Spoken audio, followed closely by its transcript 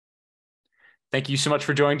Thank you so much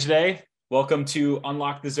for joining today. Welcome to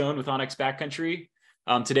Unlock the Zone with onX Backcountry.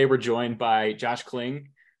 Today we're joined by Josh Kling,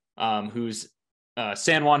 who's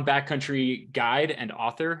San Juan Backcountry guide and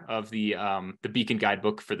author of the Beacon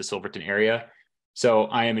Guidebook for the Silverton area. So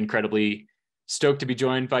I am incredibly stoked to be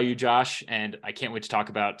joined by you, Josh, and I can't wait to talk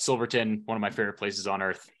about Silverton, one of my favorite places on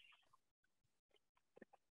earth.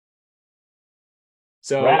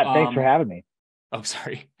 So Brad, thanks for having me. Oh,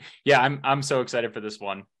 sorry. Yeah, I'm so excited for this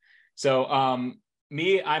one. So I'm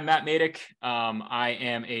Matt Madick. I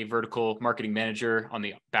am a vertical marketing manager on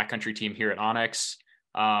the backcountry team here at onX.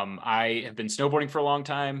 I have been snowboarding for a long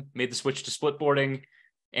time, made the switch to splitboarding,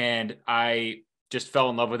 and I just fell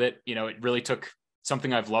in love with it. You know, it really took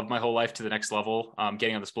something I've loved my whole life to the next level,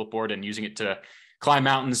 getting on the splitboard and using it to climb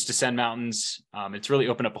mountains, descend mountains. It's really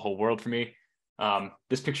opened up a whole world for me.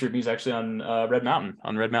 This picture of me is actually on Red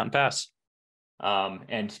Mountain Pass.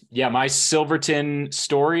 And yeah, my Silverton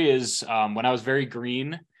story is when I was very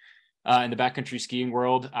green in the backcountry skiing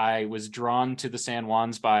world, I was drawn to the San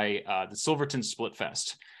Juans by the Silverton Split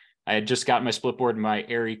Fest. I had just gotten my split board in my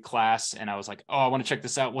airy class, and I was like, oh, I want to check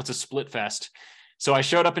this out. What's a split fest? So I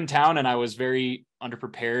showed up in town, and I was very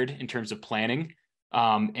underprepared in terms of planning.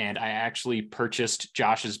 And I actually purchased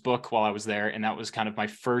Josh's book while I was there. And that was kind of my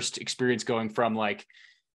first experience going from like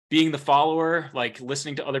being the follower, like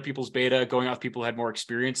listening to other people's beta, going out with people who had more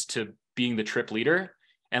experience, to being the trip leader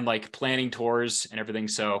and like planning tours and everything.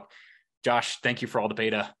 So Josh, thank you for all the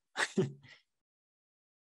beta.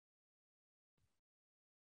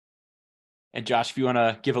 And Josh, if you want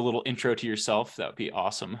to give a little intro to yourself, that would be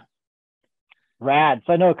awesome. Rad.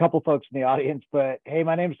 So I know a couple folks in the audience, but hey,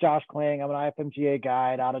 my name's Josh Kling. I'm an IFMGA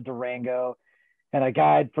guide out of Durango, and I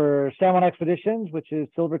guide for San Juan Expeditions, which is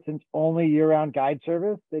Silverton's only year-round guide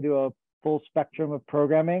service. They do a full spectrum of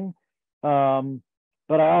programming.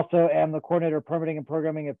 But I also am the coordinator of permitting and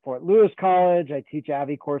programming at Fort Lewis College. I teach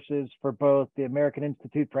AVI courses for both the American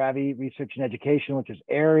Institute for AVI Research and Education, which is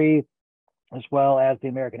ARI, as well as the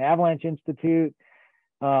American Avalanche Institute.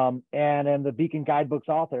 And am the Beacon Guidebook's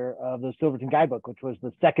author of the Silverton Guidebook, which was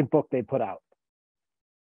the second book they put out.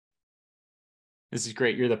 This is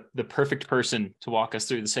great. You're the perfect person to walk us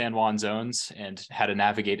through the San Juan zones and how to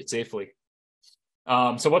navigate it safely.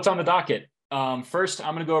 So what's on the docket? First,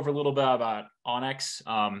 I'm going to go over a little bit about onX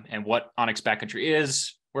and what onX Backcountry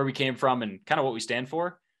is, where we came from, and kind of what we stand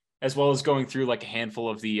for, as well as going through like a handful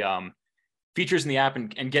of the features in the app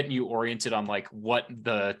and getting you oriented on like what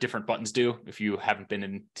the different buttons do if you haven't been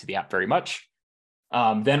into the app very much.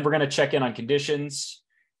 Then we're going to check in on conditions,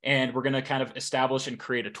 and we're going to kind of establish and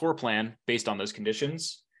create a tour plan based on those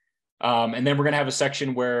conditions. And then we're going to have a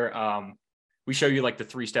section where we show you like the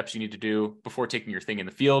 3 steps you need to do before taking your thing in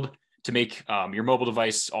the field to make your mobile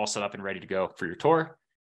device all set up and ready to go for your tour.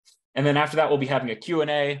 And then after that, we'll be having a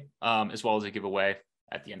Q&A as well as a giveaway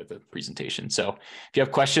at the end of the presentation. So if you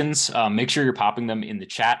have questions, make sure you're popping them in the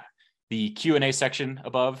chat, the Q&A section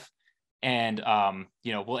above, and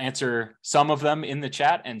we'll answer some of them in the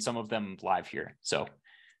chat and some of them live here. So,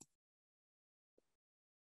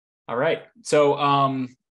 all right. So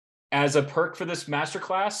as a perk for this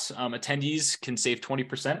masterclass, attendees can save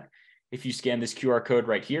 20% if you scan this QR code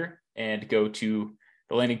right here and go to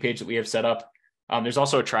the landing page that we have set up. There's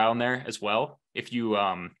also a trial in there as well if you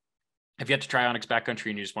have to try onX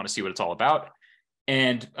Backcountry and you just want to see what it's all about.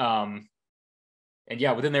 And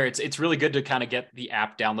yeah, within there, it's really good to kind of get the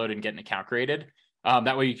app downloaded and get an account created.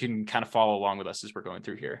 That way you can kind of follow along with us as we're going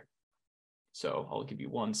through here. So I'll give you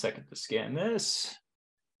 1 second to scan this.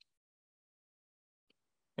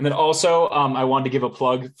 And then also, I wanted to give a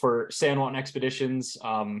plug for San Juan Expeditions.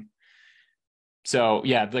 So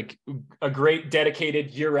yeah, like a great dedicated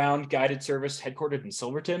year-round guided service headquartered in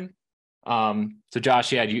Silverton. So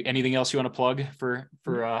Josh, yeah, anything else you want to plug for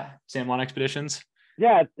San Juan Expeditions?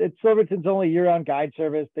 Yeah, it's Silverton's only year-round guide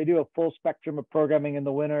service. They do a full spectrum of programming in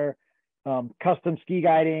the winter, custom ski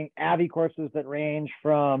guiding, AVI courses that range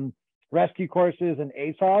from rescue courses and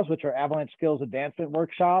ASAWs, which are Avalanche Skills Advancement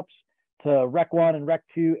Workshops, to Rec 1 and Rec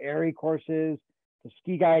 2 ARI courses, to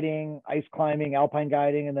ski guiding, ice climbing, alpine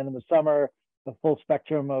guiding, and then in the summer, the full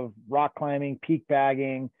spectrum of rock climbing, peak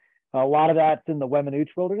bagging. A lot of that's in the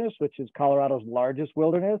Weminuche Wilderness, which is Colorado's largest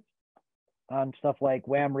wilderness, on stuff like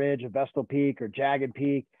Wham Ridge, or Vestal Peak, or Jagged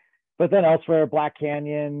Peak. But then elsewhere, Black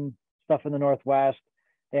Canyon, stuff in the Northwest.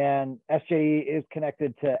 And SJE is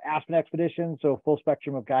connected to Aspen Expedition, so full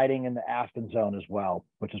spectrum of guiding in the Aspen zone as well,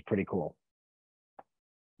 which is pretty cool.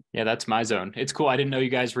 Yeah, that's my zone. It's cool. I didn't know you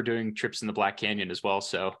guys were doing trips in the Black Canyon as well,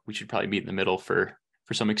 so we should probably meet in the middle for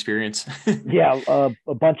some experience. Yeah,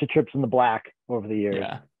 a bunch of trips in the Black over the years.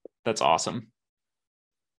 Yeah, that's awesome.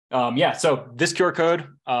 Yeah, so this QR code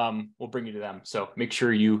will bring you to them. So make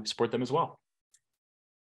sure you support them as well.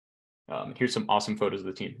 Here's some awesome photos of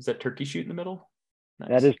the team. Is that turkey shoot in the middle? Nice.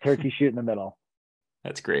 That is turkey shoot in the middle.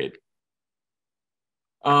 That's great.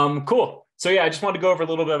 Cool. So yeah, I just wanted to go over a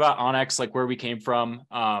little bit about onX, like where we came from.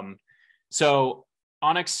 So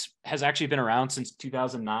onX has actually been around since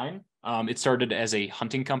 2009. It started as a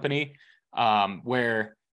hunting company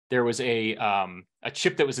where there was a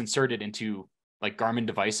chip that was inserted into like Garmin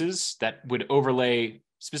devices that would overlay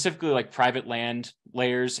specifically like private land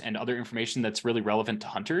layers and other information that's really relevant to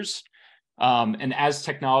hunters. And as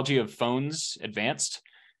technology of phones advanced,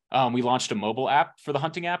 we launched a mobile app for the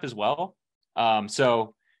hunting app as well.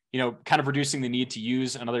 So, kind of reducing the need to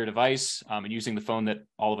use another device and using the phone that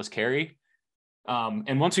all of us carry.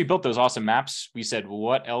 And once we built those awesome maps, we said, well,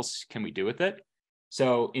 what else can we do with it?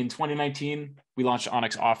 So in 2019, we launched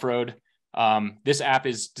onX Off-Road. This app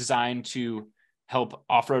is designed to help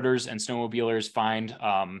off-roaders and snowmobilers find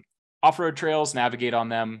off-road trails, navigate on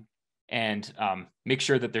them, and make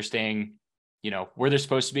sure that they're staying, where they're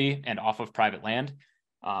supposed to be and off of private land.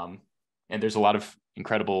 And there's a lot of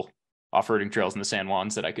incredible off-roading trails in the San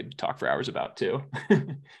Juans that I could talk for hours about too.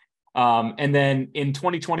 And then in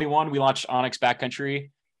 2021, we launched onX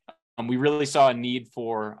Backcountry. We really saw a need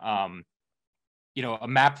for, a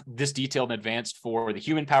map this detailed and advanced for the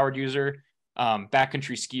human-powered user,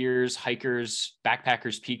 backcountry skiers, hikers,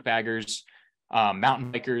 backpackers, peak baggers,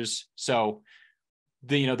 mountain bikers. So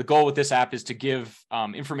the goal with this app is to give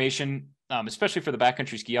information, especially for the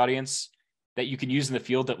backcountry ski audience, that you can use in the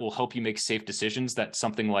field that will help you make safe decisions that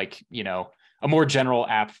something like, a more general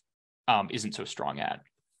app isn't so strong at.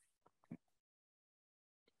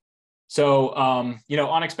 So,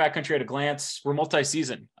 onX Backcountry at a glance, we're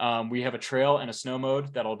multi-season. We have a trail and a snow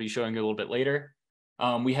mode that I'll be showing you a little bit later.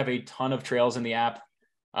 We have a ton of trails in the app,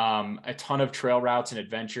 a ton of trail routes and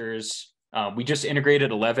adventures. We just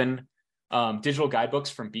integrated 11 digital guidebooks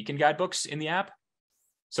from Beacon Guidebooks in the app,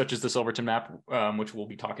 such as the Silverton map, which we'll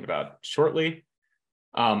be talking about shortly.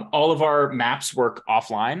 All of our maps work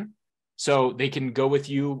offline, so they can go with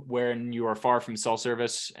you when you are far from cell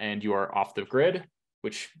service and you are off the grid,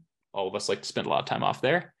 which all of us like to spend a lot of time off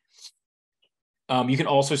there. You can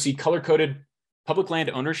also see color-coded public land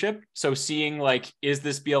ownership. So seeing like, is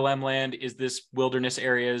this BLM land? Is this wilderness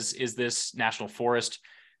areas? Is this national forest?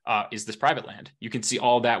 Is this private land? You can see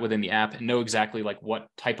all that within the app and know exactly like what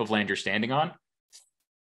type of land you're standing on.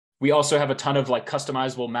 We also have a ton of like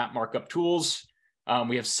customizable map markup tools.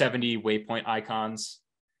 We have 70 waypoint icons.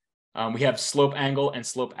 We have slope angle and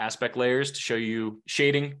slope aspect layers to show you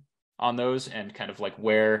shading on those and kind of like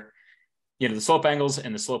where, the slope angles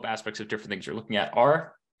and the slope aspects of different things you're looking at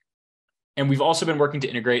are. And we've also been working to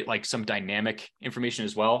integrate like some dynamic information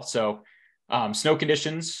as well. So snow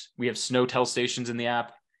conditions, we have snow tell stations in the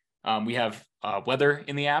app. We have weather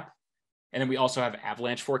in the app. And then we also have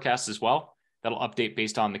avalanche forecasts as well that'll update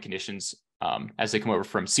based on the conditions as they come over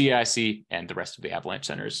from CIC and the rest of the avalanche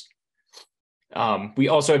centers. We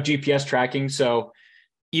also have GPS tracking. So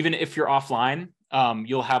even if you're offline,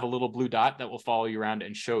 you'll have a little blue dot that will follow you around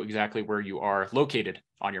and show exactly where you are located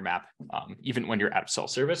on your map, even when you're out of cell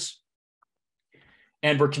service.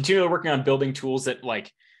 And we're continually working on building tools that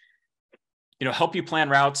help you plan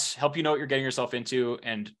routes, help you know what you're getting yourself into,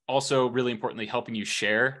 and also really importantly, helping you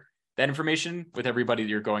share that information with everybody that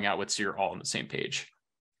you're going out with so you're all on the same page.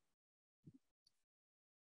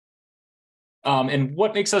 And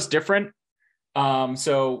what makes us different?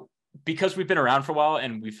 So because we've been around for a while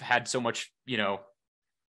and we've had so much,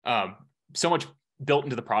 so much built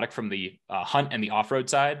into the product from the hunt and the off-road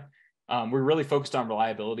side, we're really focused on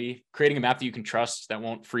reliability, creating a map that you can trust that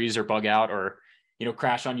won't freeze or bug out or,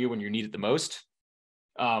 crash on you when you need it the most.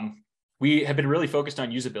 We have been really focused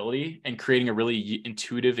on usability and creating a really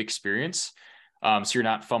intuitive experience. So you're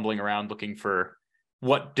not fumbling around looking for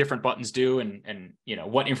what different buttons do and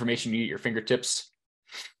what information you need at your fingertips.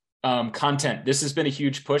 Content. This has been a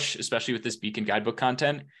huge push, especially with this Beacon Guidebook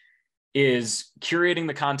content, is curating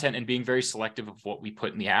the content and being very selective of what we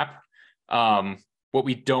put in the app. What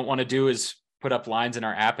we don't want to do is put up lines in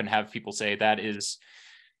our app and have people say that is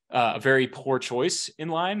a very poor choice in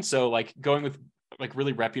line. So like going with like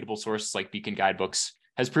really reputable sources like Beacon Guidebooks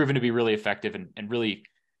has proven to be really effective and really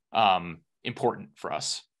important for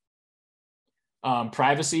us.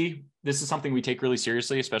 Privacy. This is something we take really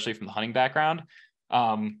seriously, especially from the hunting background.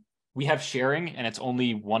 We have sharing and it's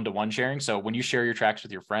only one-to-one sharing. So when you share your tracks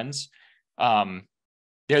with your friends,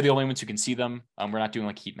 they're the only ones who can see them. We're not doing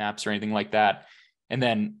like heat maps or anything like that. And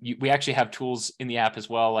then we actually have tools in the app as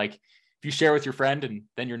well. Like if you share with your friend and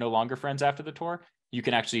then you're no longer friends after the tour, you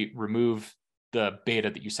can actually remove the beta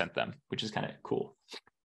that you sent them, which is kind of cool.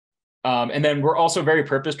 And then we're also very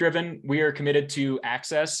purpose driven. We are committed to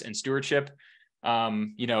access and stewardship,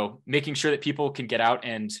 making sure that people can get out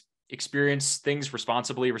and experience things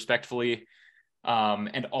responsibly, respectfully.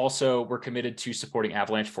 And also we're committed to supporting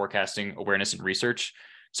avalanche forecasting, awareness, and research.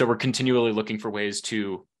 So we're continually looking for ways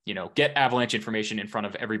to, get avalanche information in front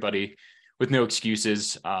of everybody with no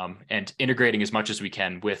excuses, and integrating as much as we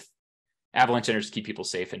can with avalanche centers to keep people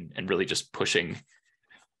safe, and really just pushing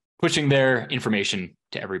their information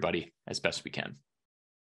to everybody as best we can.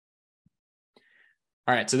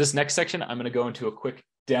 All right, so this next section, I'm going to go into a quick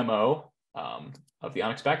demo of the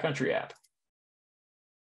onX Backcountry app.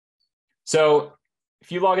 So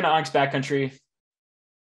if you log into onX Backcountry,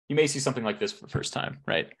 you may see something like this for the first time,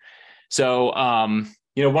 right? So,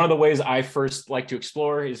 one of the ways I first like to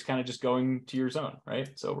explore is kind of just going to your zone, right?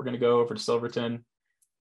 So we're going to go over to Silverton,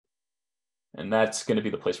 and that's going to be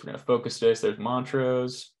the place we're going to focus today. So there's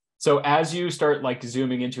Montrose. So as you start like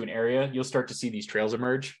zooming into an area, you'll start to see these trails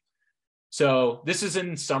emerge. So this is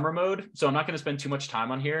in summer mode. So I'm not going to spend too much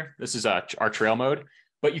time on here. This is our trail mode,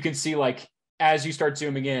 but you can see like, as you start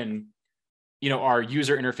zooming in, our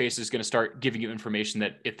user interface is going to start giving you information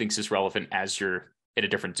that it thinks is relevant as you're at a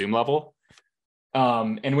different zoom level.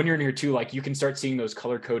 And when you're in here too, like you can start seeing those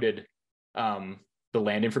color coded, the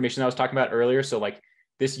land information I was talking about earlier. So like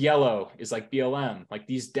this yellow is like BLM, like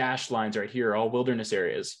these dashed lines right here are all wilderness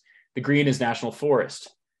areas. The green is national forest.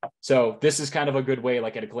 So this is kind of a good way,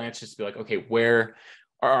 like at a glance, just to be like, okay, where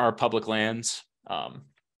are our public lands? And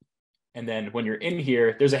then when you're in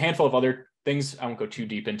here, there's a handful of other things I won't go too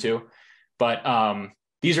deep into, but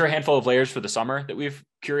these are a handful of layers for the summer that we've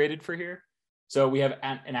curated for here. So we have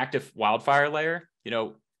an active wildfire layer.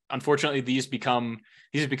 Unfortunately, these have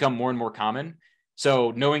become more and more common.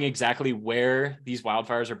 So knowing exactly where these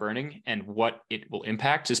wildfires are burning and what it will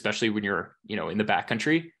impact, especially when you're, in the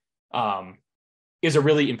backcountry, is a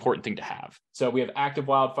really important thing to have. So we have active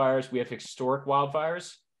wildfires, we have historic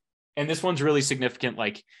wildfires, and this one's really significant.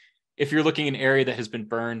 Like if you're looking at an area that has been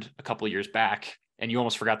burned a couple of years back and you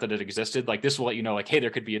almost forgot that it existed, like this will let you know, like, hey,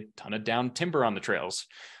 there could be a ton of down timber on the trails.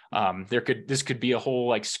 This could be a whole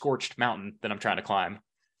like scorched mountain that I'm trying to climb.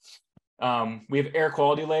 We have air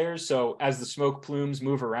quality layers. So as the smoke plumes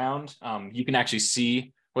move around, you can actually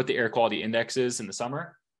see what the air quality index is in the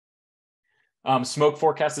summer. Smoke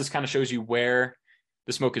forecast, this kind of shows you where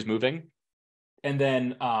the smoke is moving. And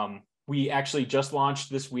then we actually just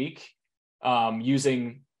launched this week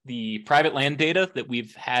using the private land data that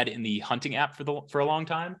we've had in the hunting app for a long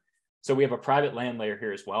time. So we have a private land layer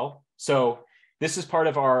here as well. So this is part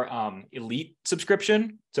of our elite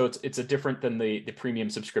subscription. So it's a different than the premium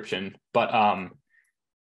subscription. But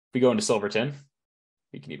if we go into Silverton,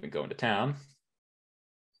 we can even go into town.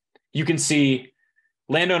 You can see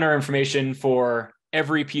landowner information for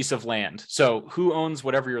every piece of land. So who owns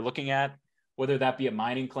whatever you're looking at, whether that be a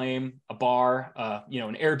mining claim, a bar,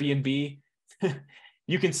 an Airbnb,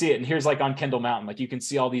 you can see it. And here's like on Kendall Mountain, like you can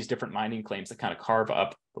see all these different mining claims that kind of carve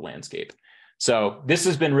up the landscape. So this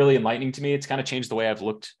has been really enlightening to me. It's kind of changed the way I've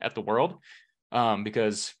looked at the world,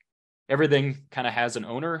 because everything kind of has an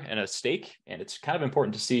owner and a stake, and it's kind of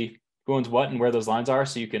important to see who owns what and where those lines are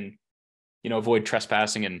so you can, avoid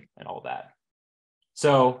trespassing and all of that.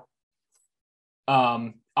 So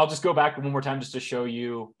I'll just go back one more time just to show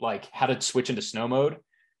you like how to switch into snow mode.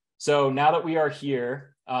 So now that we are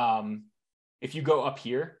here, if you go up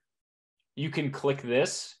here, you can click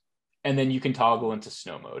this and then you can toggle into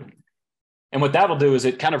snow mode. And what that'll do is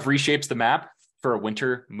it kind of reshapes the map for a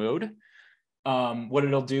winter mode. What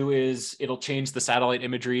it'll do is it'll change the satellite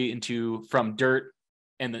imagery from dirt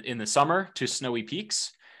in the summer to snowy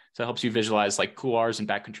peaks. So it helps you visualize like couloirs and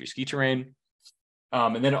backcountry ski terrain.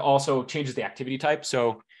 And then it also changes the activity type.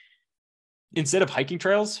 So instead of hiking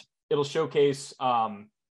trails, it'll showcase,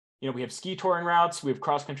 we have ski touring routes, we have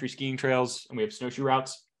cross-country skiing trails, and we have snowshoe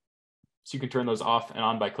routes. So you can turn those off and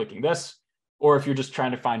on by clicking this. Or if you're just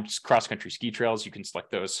trying to find cross-country ski trails, you can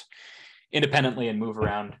select those independently and move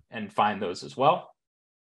around and find those as well.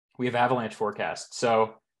 We have avalanche forecast.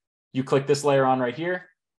 So you click this layer on right here.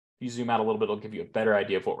 If you zoom out a little bit, it'll give you a better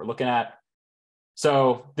idea of what we're looking at.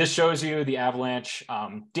 So this shows you the avalanche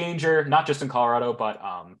danger, not just in Colorado, but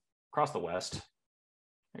across the West.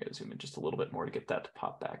 I gotta zoom in just a little bit more to get that to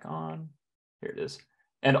pop back on. Here it is.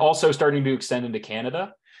 And also starting to extend into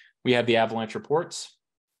Canada. We have the avalanche reports.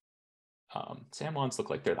 San Juans look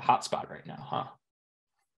like they're the hot spot right now,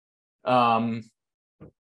 huh?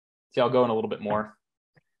 See, I'll go in a little bit more.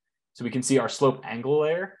 So we can see our slope angle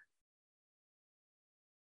layer.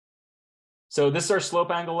 So this is our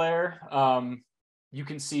slope angle layer. You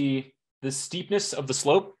can see the steepness of the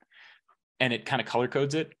slope and it kind of color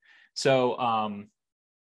codes it. So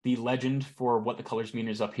the legend for what the colors mean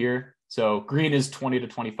is up here. So green is 20 to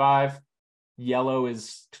 25, yellow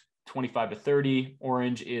is 25 to 30,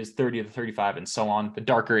 orange is 30 to 35, and so on. The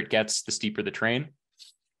darker it gets, the steeper the terrain.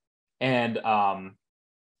 And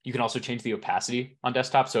you can also change the opacity on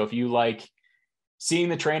desktop. So if you like seeing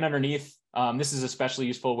the terrain underneath, this is especially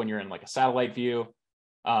useful when you're in like a satellite view.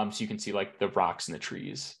 So you can see like the rocks and the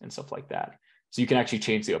trees and stuff like that. So you can actually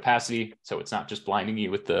change the opacity, so it's not just blinding you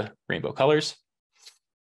with the rainbow colors.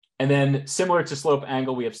 And then similar to slope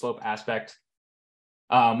angle, we have slope aspect,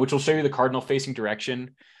 which will show you the cardinal facing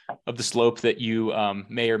direction of the slope that you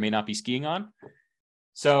may or may not be skiing on.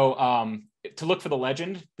 So to look for the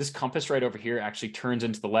legend, this compass right over here actually turns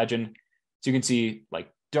into the legend. So you can see like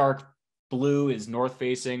dark blue is north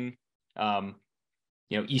facing,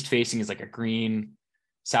 east facing is like a green,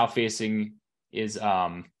 south facing is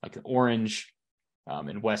like an orange,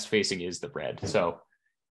 and west facing is the red. So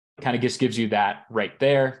kind of just gives you that right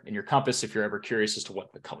there in your compass if you're ever curious as to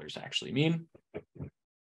what the colors actually mean.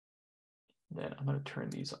 Then I'm going to turn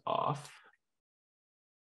these off.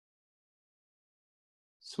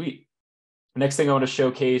 Sweet. The next thing I want to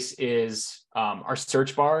showcase is our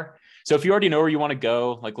search bar. So if you already know where you want to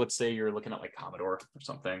go, like let's say you're looking at like Commodore or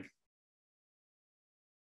something.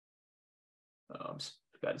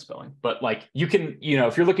 Bad spelling, but like you can,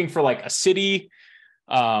 if you're looking for like a city,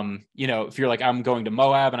 if you're like, I'm going to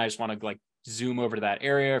Moab and I just want to like zoom over to that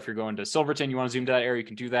area. If you're going to Silverton, you want to zoom to that area, you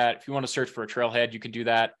can do that. If you want to search for a trailhead, you can do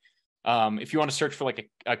that. If you want to search for like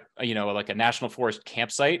a national forest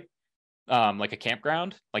campsite, like a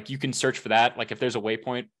campground, like you can search for that. Like if there's a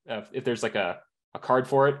waypoint, if there's like a card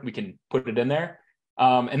for it, we can put it in there.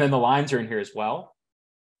 And then the lines are in here as well.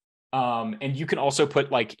 And you can also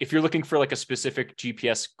put like, if you're looking for like a specific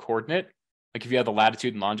GPS coordinate, like if you have the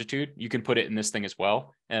latitude and longitude, you can put it in this thing as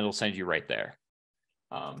well, and it'll send you right there.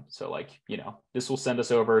 So like, this will send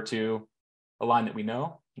us over to a line that we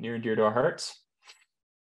know, near and dear to our hearts.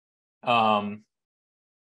 Hold on,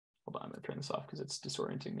 I'm gonna turn this off because it's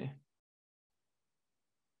disorienting me.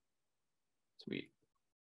 Sweet.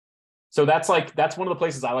 So that's one of the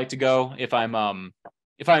places I like to go if I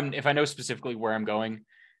know specifically where I'm going.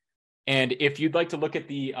 And if you'd like to look at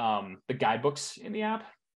the guidebooks in the app,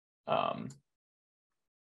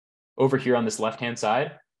 over here on this left-hand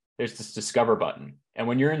side, there's this Discover button. And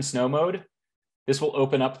when you're in snow mode, this will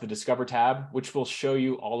open up the Discover tab, which will show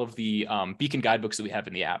you all of the Beacon Guidebooks that we have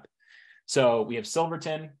in the app. So we have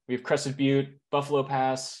Silverton, we have Crested Butte, Buffalo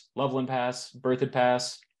Pass, Loveland Pass, Berthoud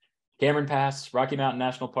Pass, Cameron Pass, Rocky Mountain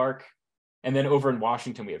National Park. And then over in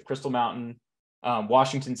Washington, we have Crystal Mountain,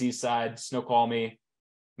 Washington's East Side, Snoqualmie,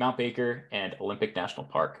 Mount Baker, and Olympic National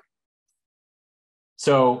Park.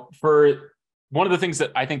 So for one of the things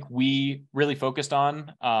that I think we really focused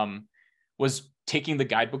on was taking the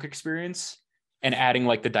guidebook experience and adding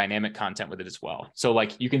like the dynamic content with it as well. So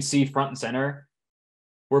like you can see front and center,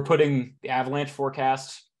 we're putting the avalanche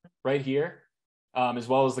forecast right here, as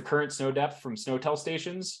well as the current snow depth from SnowTel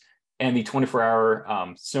stations and the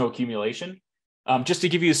 24-hour snow accumulation, just to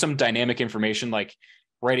give you some dynamic information like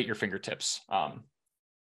right at your fingertips.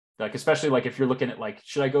 Like especially like if you're looking at like,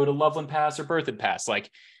 should I go to Loveland Pass or Berthoud Pass?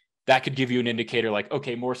 Like that could give you an indicator like,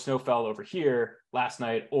 okay, more snow fell over here last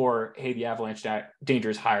night, or hey, the avalanche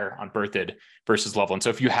danger is higher on Berthoud versus Loveland.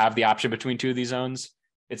 So if you have the option between two of these zones,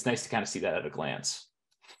 it's nice to kind of see that at a glance.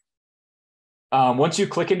 Once you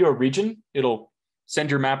click into a region, it'll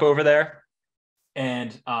send your map over there.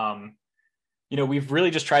 And, we've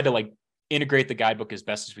really just tried to like integrate the guidebook as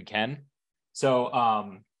best as we can.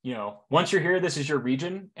 So, once you're here, this is your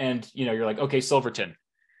region and, you're like, okay, Silverton,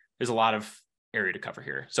 there's a lot of area to cover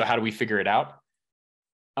here. So how do we figure it out?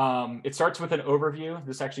 It starts with an overview.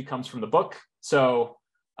 This actually comes from the book. So,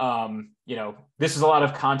 this is a lot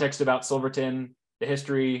of context about Silverton, the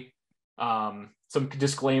history, some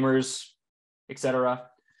disclaimers, etc.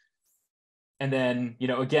 And then,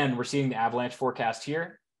 again, we're seeing the avalanche forecast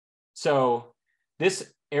here. So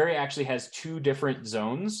this area actually has two different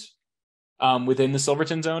zones within the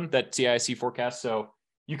Silverton zone that CIC forecasts. So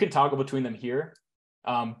you can toggle between them here.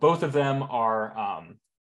 Both of them are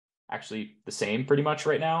actually the same pretty much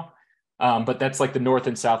right now. But that's like the north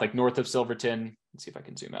and south, like north of Silverton. Let's see if I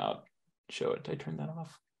can zoom out, show it. Did I turn that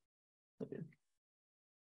off? I did.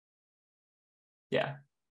 Yeah.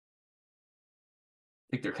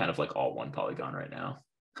 I think they're kind of like all one polygon right now.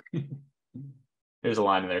 There's a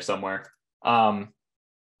line in there somewhere. So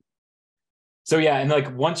yeah, and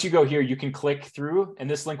like once you go here, you can click through, and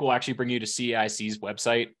this link will actually bring you to CIC's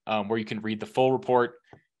website, where you can read the full report,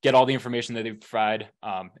 get all the information that they provide,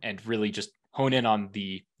 and really just hone in on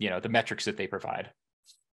the the metrics that they provide.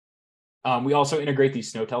 We also integrate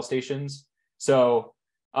these SnowTel stations. So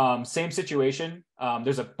Same situation.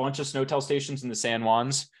 There's a bunch of snow tell stations in the San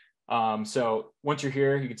Juans. So once you're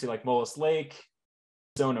here, you can see like Mullis Lake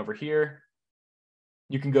zone over here.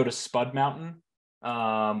 You can go to Spud Mountain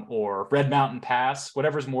or Red Mountain Pass,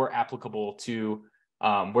 whatever's more applicable to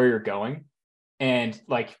where you're going. And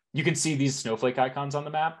like you can see these snowflake icons on the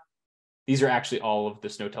map. These are actually all of the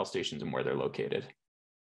snow tell stations and where they're located.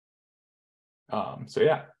 So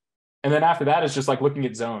yeah. And then after that is just like looking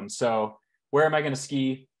at zones. So where am I going to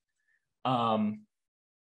ski? And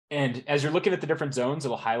as you're looking at the different zones,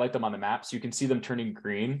 it'll highlight them on the map. So you can see them turning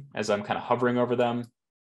green as I'm kind of hovering over them.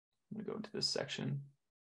 I'm going to go into this section.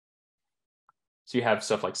 So you have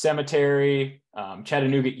stuff like Cemetery,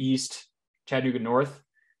 Chattanooga East, Chattanooga North.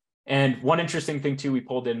 And one interesting thing too, we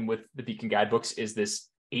pulled in with the Beacon Guidebooks is this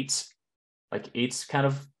eights kind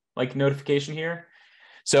of like notification here.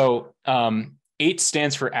 So 8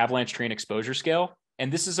 stands for Avalanche Terrain Exposure Scale.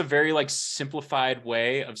 And this is a very like simplified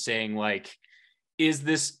way of saying like, is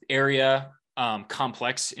this area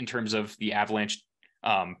complex in terms of the avalanche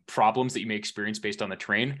problems that you may experience based on the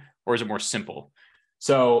terrain, or is it more simple?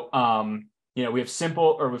 So, you know, we have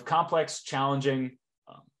simple or with complex, challenging.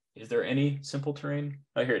 Is there any simple terrain?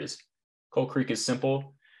 Oh, here it is. Coal Creek is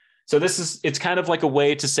simple. So it's kind of like a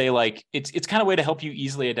way to say like, it's kind of a way to help you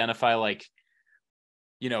easily identify like,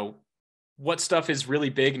 you know, what stuff is really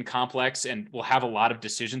big and complex and will have a lot of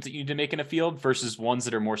decisions that you need to make in a field versus ones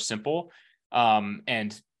that are more simple.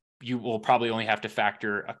 And you will probably only have to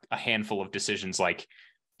factor a handful of decisions like,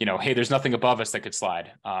 you know, hey, there's nothing above us that could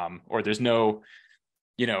slide, or there's no,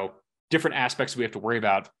 you know, different aspects we have to worry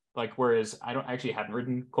about. Like, whereas I haven't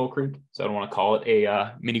ridden Coal Creek, so I don't want to call it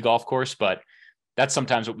a mini golf course, but that's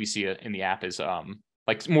sometimes what we see in the app is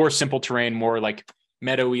like more simple terrain, more like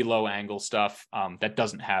meadowy, low angle stuff that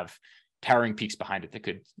doesn't have towering peaks behind it that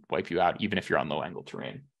could wipe you out, even if you're on low angle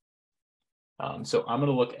terrain. So I'm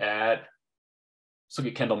going to look at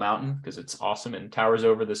Kendall Mountain because it's awesome and towers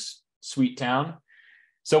over this sweet town.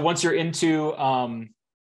 So once you're in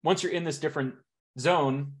this different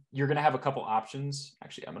zone, you're going to have a couple options.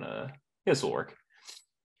 Actually, this will work.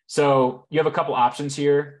 So you have a couple options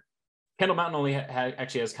here. Kendall Mountain only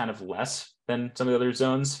actually has kind of less than some of the other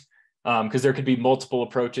zones because there could be multiple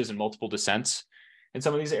approaches and multiple descents in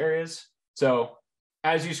some of these areas. So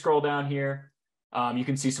as you scroll down here, you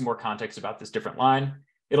can see some more context about this different line.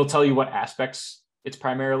 It'll tell you what aspects it's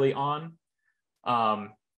primarily on.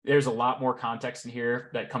 There's a lot more context in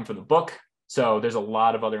here that come from the book. So there's a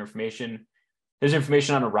lot of other information. There's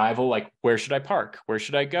information on arrival, like where should I park? Where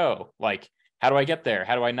should I go? Like, how do I get there?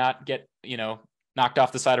 How do I not get, you know, knocked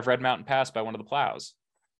off the side of Red Mountain Pass by one of the plows?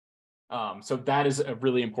 So that is a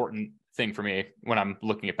really important thing for me when I'm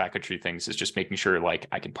looking at backcountry things, is just making sure like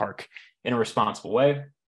I can park in a responsible way.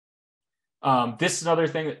 This is another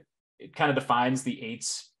thing that it kind of defines the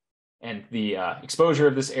eights and the exposure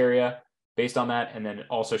of this area based on that. And then it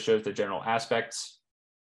also shows the general aspects.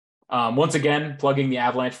 Once again, plugging the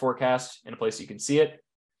avalanche forecast in a place you can see it.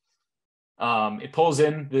 It pulls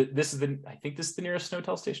in I think this is the nearest snow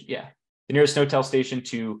tell station. Yeah. The nearest snow tell station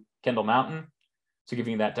to Kendall Mountain. So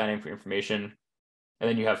giving you that dynamic information. And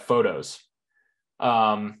then you have photos.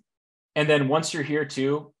 And then once you're here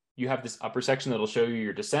too, you have this upper section that'll show you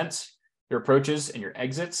your descents, your approaches, and your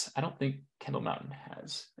exits. I don't think Kendall Mountain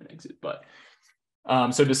has an exit, but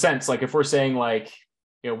so descents, like if we're saying like,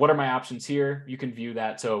 you know, what are my options here? You can view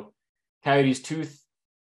that. So Coyote's Tooth,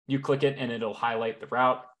 you click it and it'll highlight the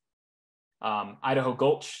route. Idaho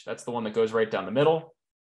Gulch, that's the one that goes right down the middle.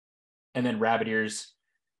 And then Rabbit Ears,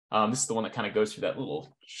 this is the one that kind of goes through that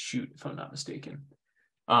little chute, if I'm not mistaken.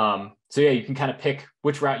 So yeah, you can kind of pick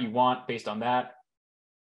which route you want based on that.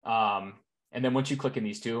 And then once you click in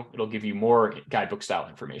these two, it'll give you more guidebook style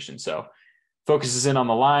information. So focuses in on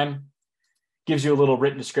the line, gives you a little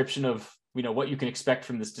written description of, you know, what you can expect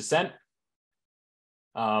from this descent.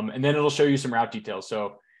 And then it'll show you some route details.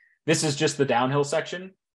 So this is just the downhill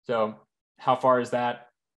section. So how far is that?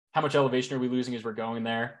 How much elevation are we losing as we're going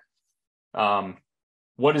there?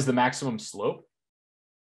 What is the maximum slope?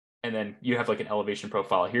 And then you have like an elevation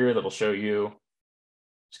profile here that'll show you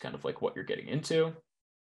just kind of like what you're getting into.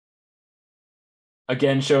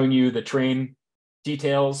 Again, showing you the terrain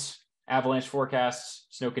details, avalanche forecasts,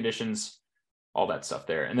 snow conditions, all that stuff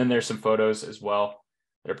there. And then there's some photos as well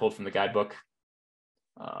that are pulled from the guidebook.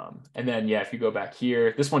 And then, yeah, if you go back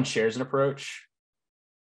here, this one shares an approach.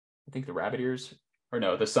 I think the Rabbit Ears, or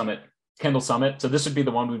no, the Summit, Kendall Summit. So this would be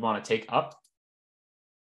the one we'd want to take up.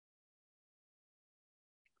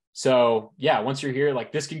 So yeah, once you're here,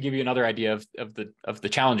 like this can give you another idea of the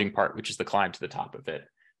challenging part, which is the climb to the top of it.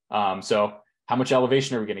 So how much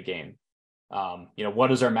elevation are we going to gain? You know,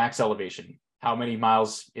 what is our max elevation? how many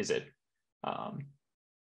miles is it?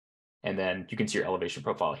 And then you can see your elevation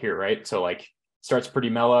profile here, right? So like starts pretty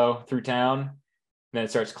mellow through town, then it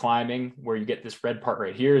starts climbing where you get this red part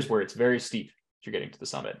right here is where it's very steep. You're getting to the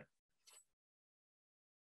summit.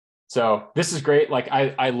 So this is great. Like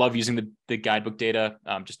I love using the guidebook data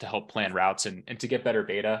just to help plan routes and to get better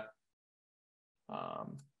data.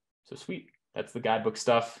 So sweet. That's the guidebook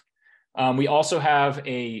stuff. We also have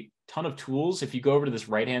a ton of tools. If you go over to this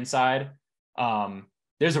right-hand side,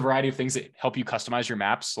 there's a variety of things that help you customize your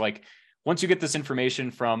maps. Like once you get this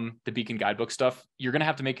information from the Beacon Guidebook stuff, you're going to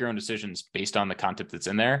have to make your own decisions based on the content that's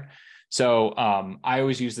in there. So I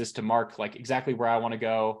always use this to mark like exactly where I want to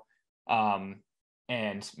go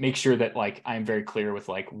and make sure that like I'm very clear with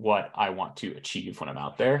like what I want to achieve when I'm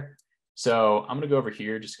out there. So I'm going to go over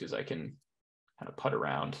here just because I can kind of putt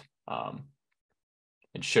around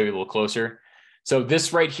and show you a little closer. So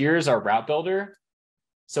this right here is our route builder.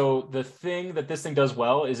 So the thing that this thing does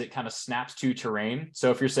well is it kind of snaps to terrain.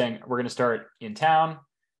 So if you're saying we're going to start in town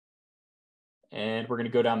and we're going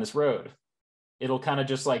to go down this road, it'll kind of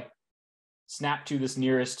just like snap to this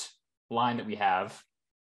nearest line that we have,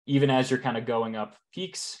 even as you're kind of going up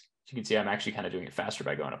peaks. You can see I'm actually kind of doing it faster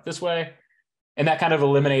by going up this way. And that kind of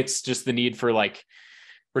eliminates just the need for like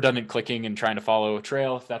redundant clicking and trying to follow a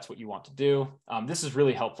trail if that's what you want to do. This is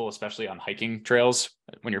really helpful, especially on hiking trails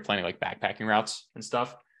when you're planning like backpacking routes and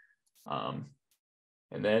stuff. And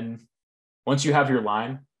then once you have your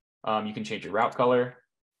line, you can change your route color.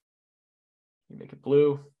 You make it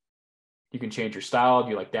blue. You can change your style.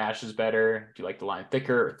 Do you like dashes better? Do you like the line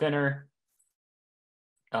thicker or thinner?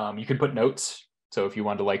 You can put notes. So if you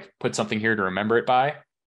want to like put something here to remember it by,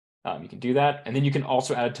 you can do that. And then you can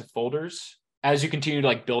also add to folders. As you continue to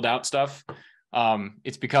like build out stuff,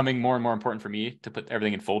 it's becoming more and more important for me to put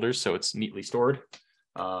everything in folders so it's neatly stored.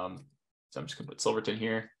 So I'm just gonna put Silverton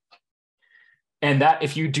here. And that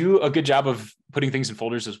if you do a good job of putting things in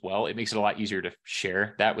folders as well, it makes it a lot easier to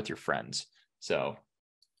share that with your friends. So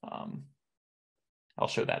I'll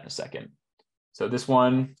show that in a second. So this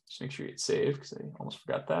one, just make sure you hit save because I almost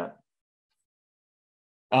forgot that.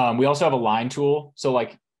 We also have a line tool. So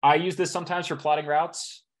like I use this sometimes for plotting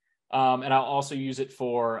routes. And I'll also use it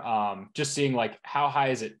for just seeing like how high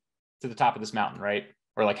is it to the top of this mountain, right?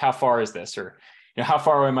 Or like how far is this? Or how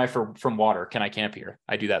far am I from water? Can I camp here?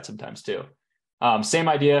 I do that sometimes too. Same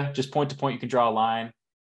idea, just point to point. You can draw a line.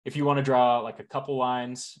 If you want to draw like a couple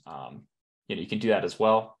lines, you can do that as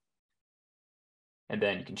well. And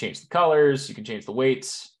then you can change the colors. You can change the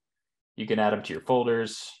weights. You can add them to your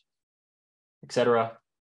folders, etc.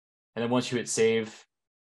 And then once you hit save,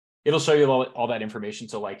 it'll show you all that information.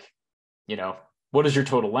 So like, what is your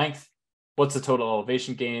total length? What's the total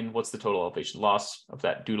elevation gain? What's the total elevation loss of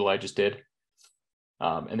that doodle I just did?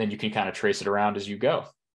 And then you can kind of trace it around as you go.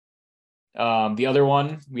 The other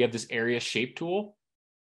one, we have this area shape tool.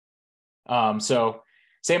 So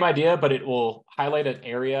same idea, but it will highlight an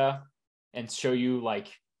area and show you like,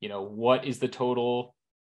 what is the total.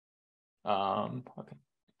 Okay,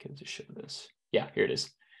 can I just show this? Yeah, here it is.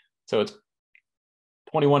 So it's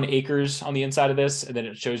 21 acres on the inside of this, and then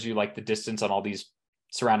it shows you like the distance on all these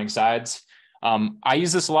surrounding sides. I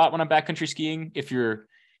use this a lot when I'm backcountry skiing. If you're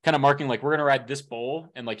kind of marking like we're going to ride this bowl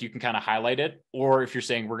and like you can kind of highlight it, or if you're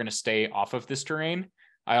saying we're going to stay off of this terrain,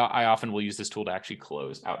 I often will use this tool to actually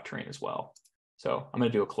close out terrain as well. So I'm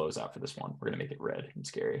going to do a closeout for this one. We're going to make it red and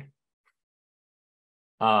scary.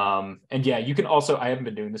 And yeah, you can also, I haven't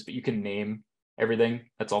been doing this, but you can name everything.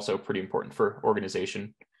 That's also pretty important for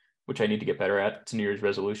organization, which I need to get better at. It's a New Year's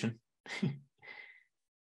resolution.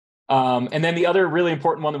 And then the other really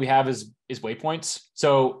important one that we have is waypoints.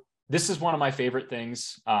 So this is one of my favorite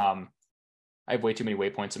things. I have way too many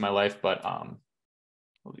waypoints in my life, but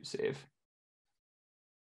we'll do save.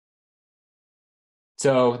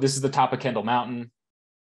 So this is the top of Kendall Mountain.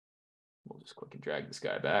 We'll just click and drag this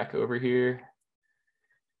guy back over here.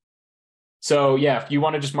 So yeah, if you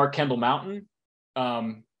want to just mark Kendall Mountain,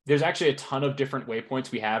 there's actually a ton of different waypoints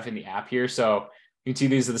we have in the app here. So you can see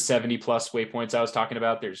these are the 70 plus waypoints I was talking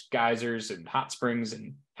about. There's geysers and hot springs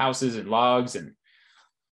and houses and logs. And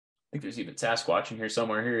I think there's even Sasquatch in here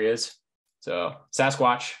somewhere. Here he is. So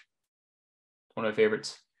Sasquatch, one of my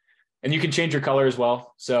favorites. And you can change your color as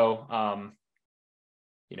well. So,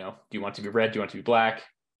 do you want it to be red? Do you want it to be black?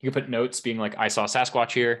 You can put notes being like, I saw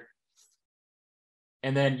Sasquatch here.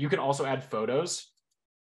 And then you can also add photos.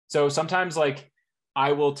 So sometimes like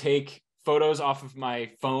I will take photos off of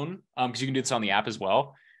my phone because you can do this on the app as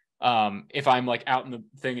well. If I'm like out in the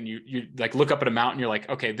thing and you like look up at a mountain, you're like,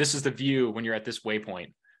 okay, this is the view when you're at this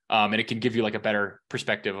waypoint. And it can give you like a better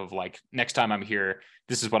perspective of like, next time I'm here,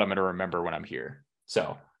 this is what I'm going to remember when I'm here.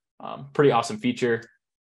 So Pretty awesome feature.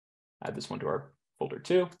 Add this one to our folder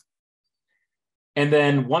too. And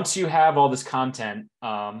then once you have all this content,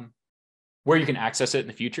 where you can access it in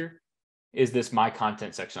the future is this My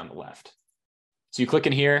Content section on the left. So you click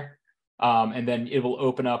in here, and then it will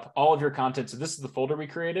open up all of your content. So this is the folder we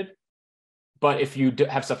created. But if you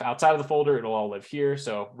have stuff outside of the folder, it'll all live here.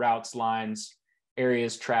 So routes, lines,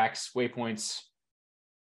 areas, tracks, waypoints.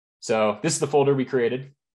 So this is the folder we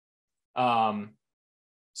created.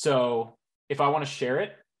 So if I want to share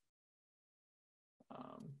it,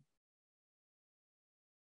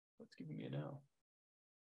 what's giving me a no?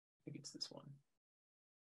 I think it's this one.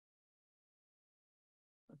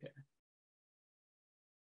 Okay.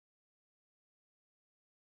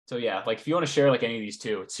 So yeah, like if you want to share like any of these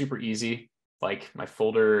two, it's super easy. Like my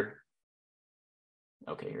folder.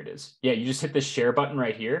 Okay, here it is. Yeah, you just hit this share button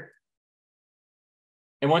right here.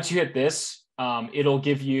 And once you hit this, it'll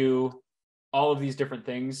give you all of these different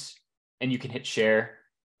things and you can hit share.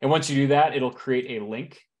 And once you do that, it'll create a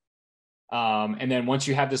link. And then once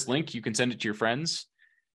you have this link, you can send it to your friends.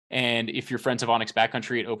 And if your friends have onX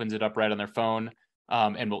Backcountry, it opens it up right on their phone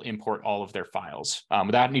and will import all of their files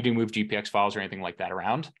without needing to move GPX files or anything like that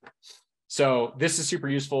around. So this is super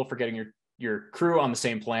useful for getting your crew on the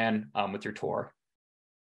same plan with your tour.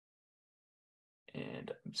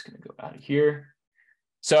 And I'm just going to go out of here.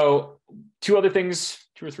 So two or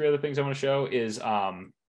three other things I want to show is how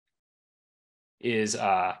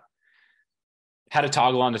to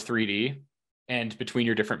toggle onto 3D and between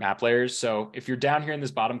your different map layers. So if you're down here in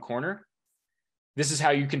this bottom corner, this is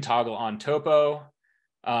how you can toggle on topo,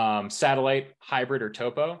 satellite, hybrid, or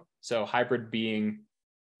topo. So hybrid being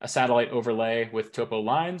a satellite overlay with topo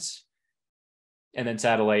lines, and then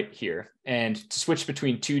satellite here. And to switch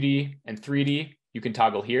between 2D and 3D, you can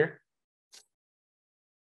toggle here.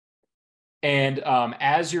 And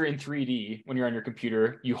as you're in 3D, when you're on your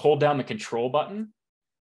computer, you hold down the control button.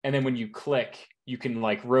 And then when you click, you can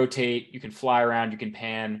like rotate, you can fly around, you can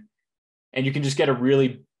pan, and you can just get a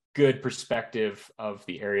really good perspective of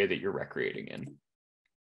the area that you're recreating in.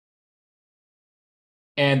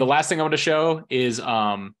 And the last thing I want to show is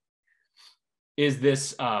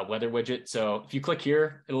this weather widget. So if you click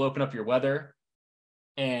here, it'll open up your weather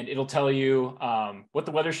and it'll tell you what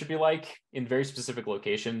the weather should be like in very specific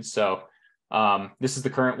locations. So this is the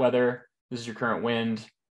current weather. This is your current wind,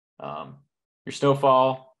 your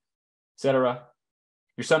snowfall, etc.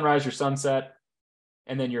 Your sunrise, your sunset,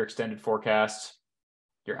 and then your extended forecast,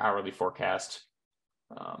 your hourly forecast,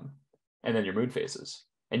 and then your moon phases.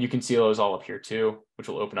 And you can see those all up here too, which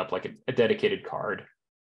will open up like a dedicated card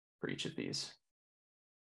for each of these.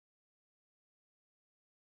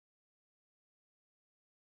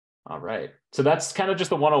 All right, so that's kind of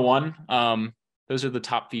just the 101. Those are the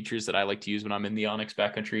top features that I like to use when I'm in the onX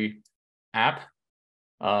Backcountry app.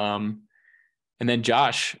 And then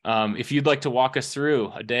Josh, if you'd like to walk us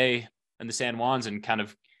through a day in the San Juans and kind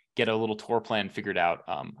of get a little tour plan figured out,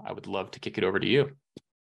 I would love to kick it over to you.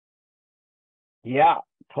 Yeah,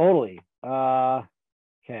 totally.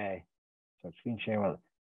 Okay. So screen share with,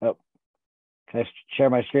 oh, can I share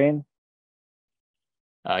my screen?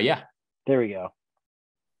 Yeah. There we go.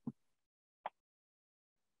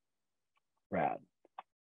 Rad.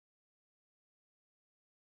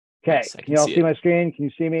 Okay, Yes, can you all see my screen? Can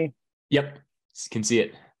you see me? Yep, can see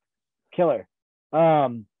it. Killer.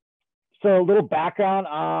 So a little background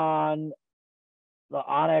on the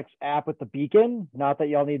onX app with the Beacon. Not that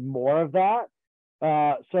y'all need more of that.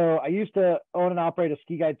 So I used to own and operate a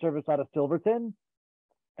ski guide service out of Silverton,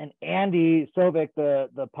 and Andy Sovic,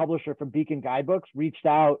 the publisher from Beacon Guidebooks, reached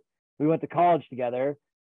out. We went to college together,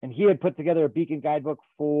 and he had put together a Beacon Guidebook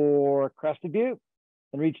for Crested Butte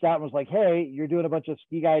and reached out and was like, hey, you're doing a bunch of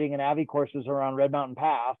ski guiding and AVI courses around Red Mountain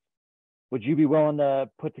Pass. Would you be willing to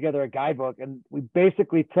put together a guidebook? And we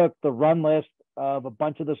basically took the run list of a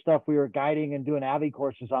bunch of the stuff we were guiding and doing AVI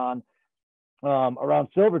courses on around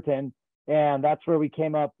Silverton. And that's where we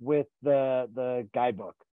came up with the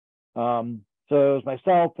guidebook. So it was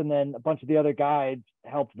myself and then a bunch of the other guides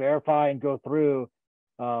helped verify and go through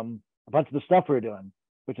a bunch of the stuff we were doing,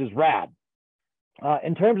 which is rad.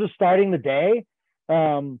 In terms of starting the day,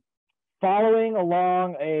 following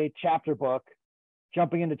along a chapter book,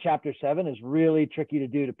 jumping into chapter 7 is really tricky to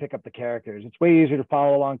do to pick up the characters. It's way easier to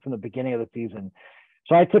follow along from the beginning of the season.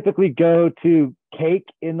 So I typically go to cake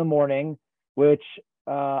in the morning, which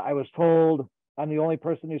I was told I'm the only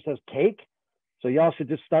person who says cake. So y'all should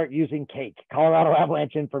just start using cake, Colorado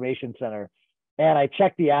Avalanche Information Center. And I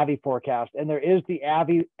check the AVI forecast, and there is the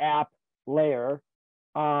AVI app layer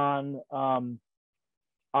on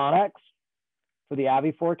onX for the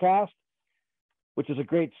AVI forecast, which is a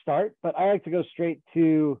great start. But I like to go straight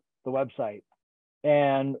to the website,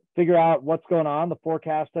 and figure out what's going on. The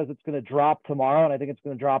forecast says it's going to drop tomorrow, and I think it's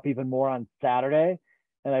going to drop even more on Saturday.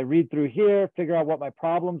 And I read through here, figure out what my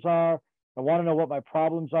problems are. I want to know what my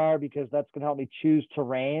problems are because that's going to help me choose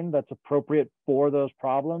terrain that's appropriate for those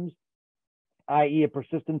problems, i.e. a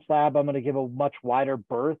persistent slab, I'm going to give a much wider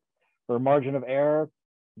berth or margin of error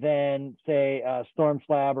than, say, a storm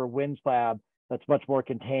slab or wind slab that's much more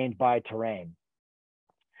contained by terrain.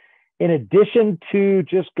 In addition to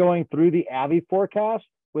just going through the AVI forecast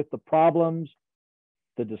with the problems,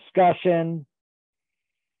 the discussion,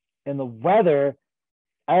 and the weather,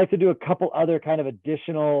 I like to do a couple other kind of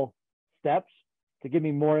additional steps to give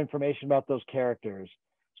me more information about those characters.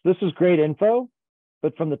 So this is great info,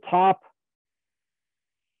 but from the top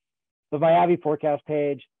of my AVI forecast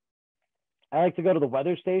page, I like to go to the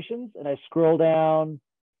weather stations, and I scroll down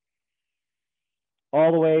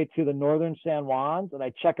all the way to the northern San Juans, and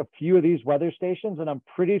I check a few of these weather stations, and I'm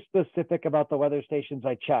pretty specific about the weather stations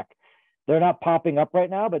I check. They're not popping up right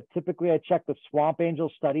now, but typically I check the Swamp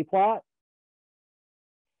Angel study plot,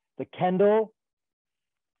 the Kendall,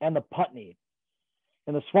 and the Putney.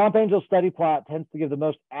 And the Swamp Angel study plot tends to give the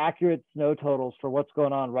most accurate snow totals for what's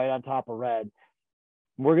going on right on top of red.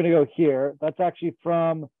 We're going to go here. That's actually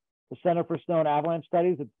from the Center for Snow and Avalanche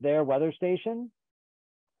Studies. It's their weather station.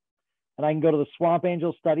 And I can go to the Swamp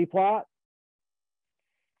Angel study plot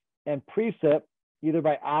and precip either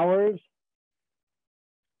by hours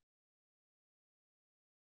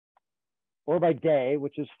or by day,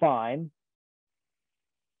 which is fine.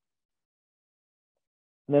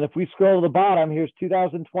 And then if we scroll to the bottom, here's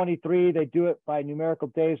 2023. They do it by numerical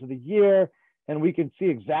days of the year, and we can see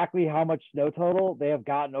exactly how much snow total they have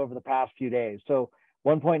gotten over the past few days. So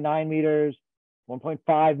 1.9 meters,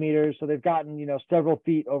 1.5 meters. So they've gotten, you know, several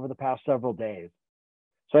feet over the past several days.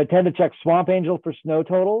 So I tend to check Swamp Angel for snow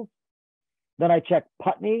totals. Then I check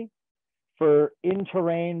Putney for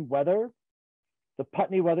in-terrain weather. The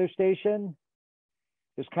Putney weather station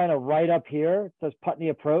is kind of right up here. It says Putney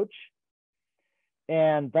Approach.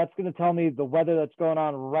 And that's going to tell me the weather that's going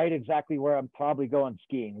on right exactly where I'm probably going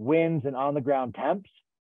skiing, winds and on the ground temps.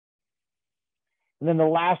 And then the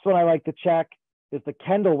last one I like to check is the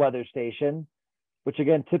Kendall weather station, which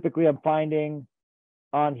again, typically I'm finding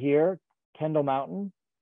on here, Kendall Mountain.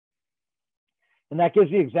 And that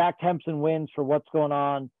gives me exact temps and winds for what's going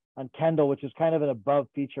on Kendall, which is kind of an above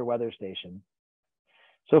feature weather station.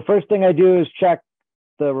 So first thing I do is check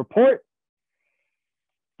the report.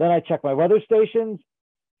 Then I check my weather stations,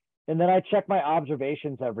 and then I check my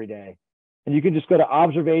observations every day. And you can just go to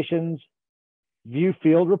observations, view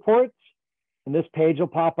field reports, and this page will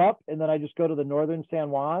pop up. And then I just go to the northern San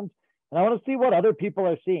Juans, and I want to see what other people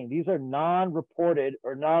are seeing. These are non-reported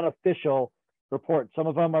or non-official reports. Some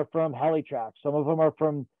of them are from HeliTrack. Some of them are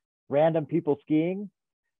from random people skiing.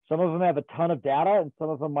 Some of them have a ton of data, and some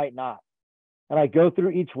of them might not. And I go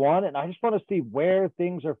through each one, and I just want to see where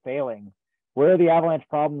things are failing. Where are the avalanche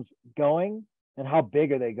problems going, and how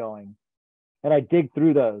big are they going? And I dig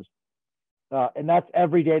through those. And that's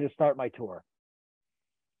every day to start my tour.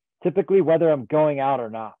 Typically, whether I'm going out or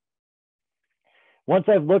not. Once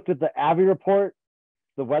I've looked at the AVI report,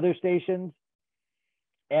 the weather stations,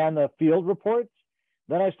 and the field reports,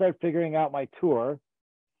 then I start figuring out my tour.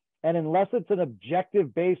 And unless it's an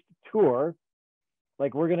objective-based tour,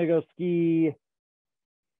 like we're going to go ski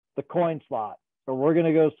the coin slot, or we're going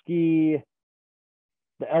to go ski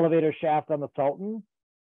the elevator shaft on the Sultan,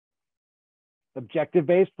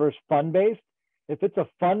 objective-based versus fun-based. If it's a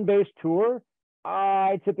fun-based tour,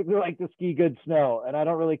 I typically like to ski good snow, and I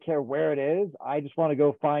don't really care where it is. I just want to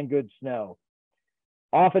go find good snow.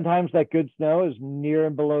 Oftentimes that good snow is near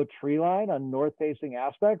and below tree line on north-facing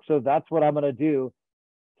aspects, so that's what I'm going to do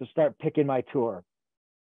to start picking my tour.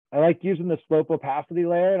 I like using the slope opacity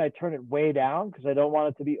layer, and I turn it way down because I don't want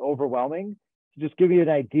it to be overwhelming, to just give you an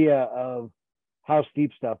idea of how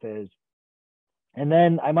steep stuff is. And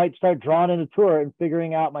then I might start drawing in a tour and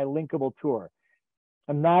figuring out my linkable tour.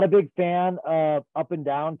 I'm not a big fan of up and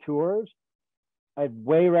down tours. I'd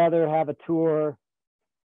way rather have a tour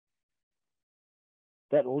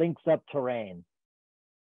that links up terrain.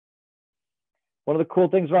 One of the cool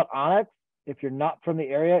things about onX, if you're not from the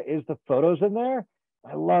area, is the photos in there.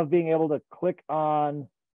 I love being able to click on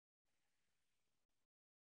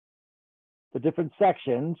the different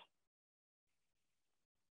sections.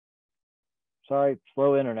 Sorry,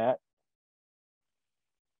 slow internet.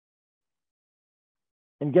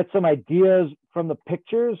 And get some ideas from the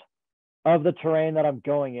pictures of the terrain that I'm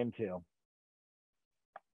going into.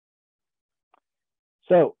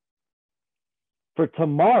 So for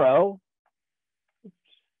tomorrow,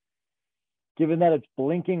 given that it's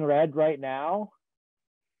blinking red right now,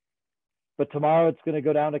 but tomorrow it's going to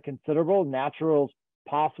go down to considerable. Natural's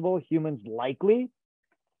possible, humans likely.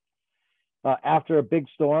 After a big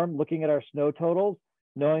storm, looking at our snow totals,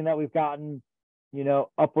 knowing that we've gotten,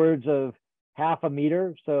 upwards of half a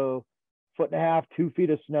meter, so 1.5 feet, 2 feet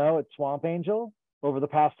of snow at Swamp Angel over the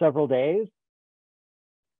past several days,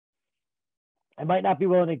 I might not be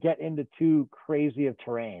willing to get into too crazy of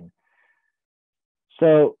terrain.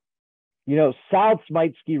 So, Souths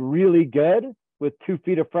might ski really good with 2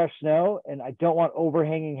 feet of fresh snow, and I don't want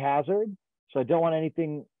overhanging hazard. So I don't want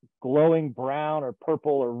anything glowing brown or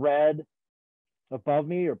purple or red above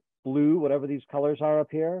me, or blue, whatever these colors are up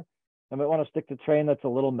here. I might want to stick to terrain that's a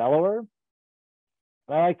little mellower.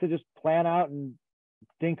 And I like to just plan out and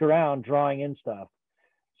think around drawing in stuff.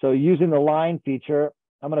 So using the line feature,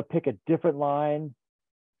 I'm going to pick a different line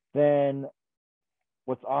than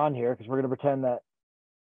what's on here, because we're going to pretend that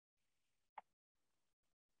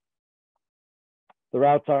the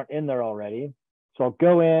routes aren't in there already. So I'll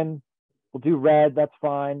go in, we'll do red, that's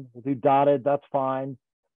fine. We'll do dotted, that's fine.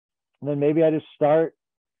 And then maybe I just start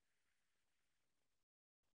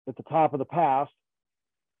at the top of the pass.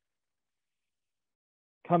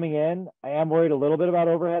 Coming in, I am worried a little bit about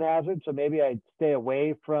overhead hazard, so maybe I'd stay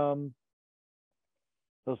away from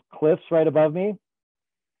those cliffs right above me.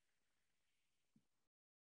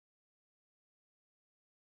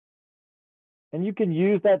 And you can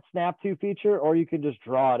use that snap to feature, or you can just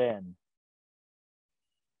draw it in.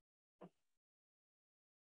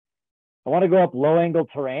 I want to go up low angle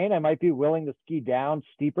terrain. I might be willing to ski down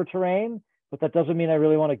steeper terrain, but that doesn't mean I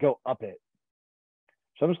really want to go up it.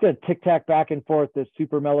 So I'm just going to tic-tac back and forth this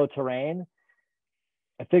super mellow terrain.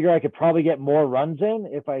 I figure I could probably get more runs in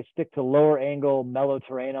if I stick to lower angle mellow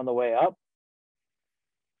terrain on the way up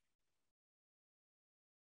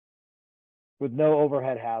with no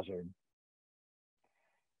overhead hazard.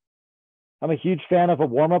 I'm a huge fan of a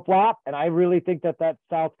warm-up lap, and I really think that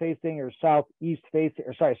south-facing or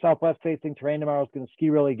southwest-facing terrain tomorrow is going to ski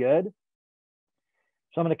really good.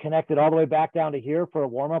 So I'm going to connect it all the way back down to here for a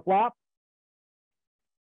warm-up lap.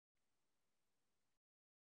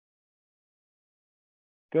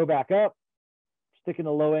 Go back up, stick in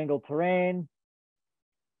the low-angle terrain,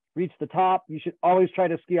 reach the top. You should always try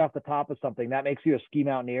to ski off the top of something. That makes you a ski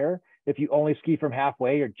mountaineer. If you only ski from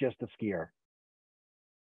halfway, you're just a skier.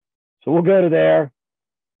 So we'll go to there.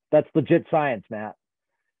 That's legit science, Matt.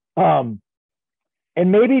 And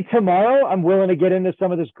maybe tomorrow I'm willing to get into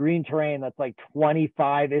some of this green terrain that's like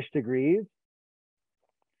 25-ish degrees.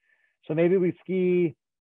 So maybe we ski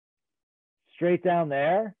straight down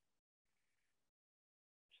there,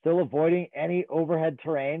 still avoiding any overhead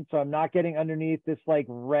terrain. So I'm not getting underneath this like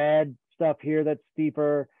red stuff here that's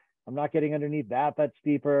steeper. I'm not getting underneath that's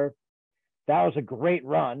steeper. That was a great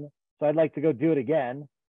run. So I'd like to go do it again.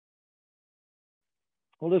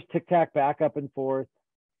 We'll just tic-tac back up and forth.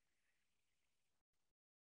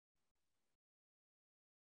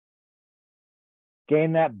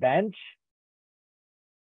 Gain that bench.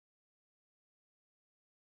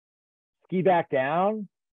 Ski back down.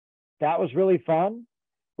 That was really fun.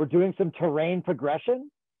 We're doing some terrain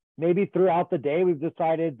progression. Maybe throughout the day, we've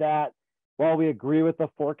decided that while we agree with the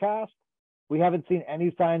forecast, we haven't seen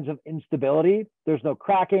any signs of instability. There's no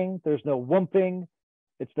cracking. There's no whumping.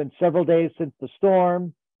 It's been several days since the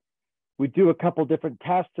storm. We do a couple different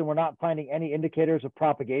tests and we're not finding any indicators of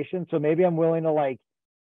propagation. So maybe I'm willing to like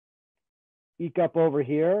eke up over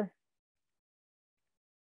here.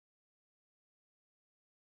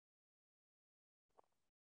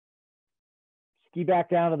 Ski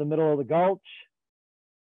back down to the middle of the gulch.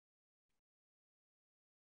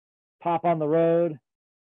 Pop on the road.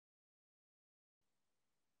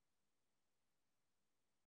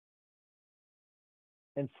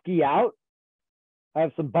 And ski out. I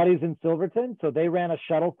have some buddies in Silverton, so they ran a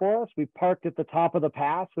shuttle for us. We parked at the top of the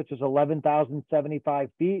pass, which is 11,075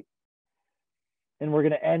 feet. And we're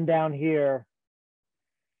going to end down here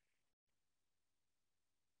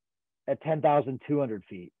at 10,200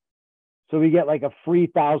 feet. So we get like a free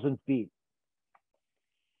 1,000 feet.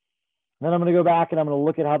 Then I'm going to go back and I'm going to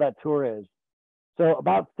look at how that tour is. So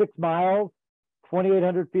about 6 miles,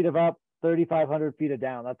 2,800 feet of up, 3,500 feet of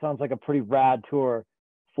down. That sounds like a pretty rad tour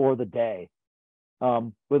for the day.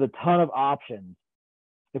 With a ton of options.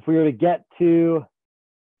 If we were to get to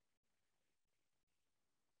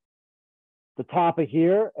the top of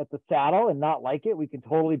here at the saddle and not like it, we can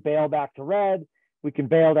totally bail back to red. We can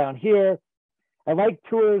bail down here. I like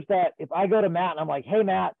tours that if I go to Matt and I'm like, hey,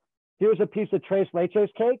 Matt, here's a piece of tres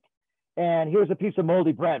leches cake and here's a piece of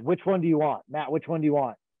moldy bread. Which one do you want? Matt, which one do you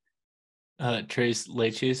want? Tres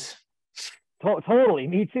leches. Totally.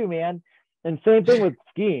 Me too, man. And same thing with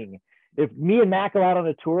skiing. if me and Matt go out on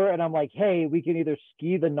a tour and I'm like, hey, we can either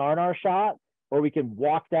ski the Narnar shot or we can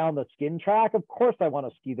walk down the skin track, of course I want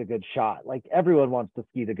to ski the good shot. Like everyone wants to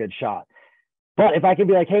ski the good shot. But if I can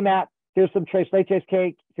be like, hey, Matt, here's some tres leches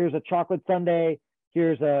cake, here's a chocolate sundae,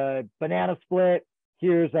 here's a banana split,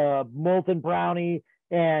 here's a molten brownie,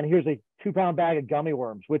 and here's a 2-pound bag of gummy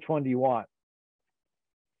worms. Which one do you want?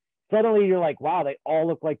 Suddenly you're like, wow, they all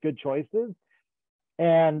look like good choices.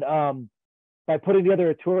 And by putting together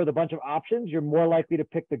a tour with a bunch of options, you're more likely to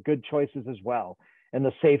pick the good choices as well and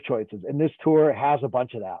the safe choices. And this tour has a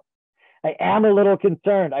bunch of that. I am a little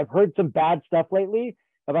concerned. I've heard some bad stuff lately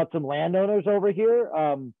about some landowners over here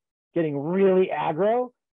getting really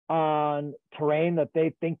aggro on terrain that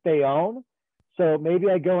they think they own. So maybe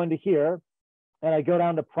I go into here and I go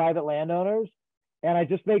down to private landowners and I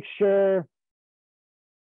just make sure.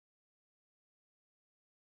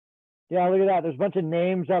 Yeah, look at that. There's a bunch of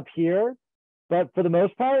names up here, but for the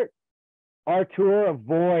most part, our tour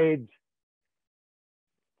avoids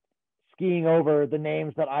skiing over the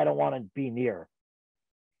names that I don't want to be near.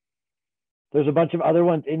 There's a bunch of other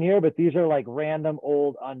ones in here, but these are like random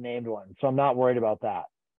old unnamed ones. So I'm not worried about that,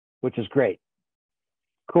 which is great.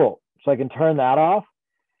 Cool. So I can turn that off.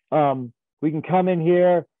 We can come in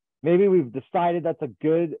here. Maybe we've decided that's a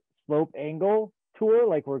good slope angle tour.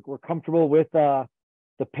 Like we're comfortable with the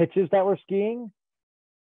pitches that we're skiing.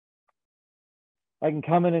 I can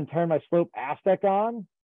come in and turn my slope aspect on.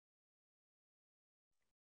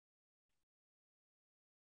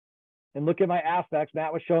 And look at my aspects.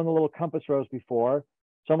 Matt was showing the little compass rose before.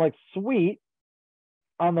 So I'm like, sweet.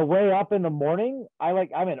 On the way up in the morning, I'm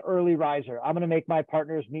an early riser. I'm going to make my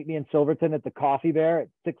partners meet me in Silverton at the Coffee Bear at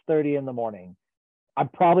 6:30 in the morning. I'm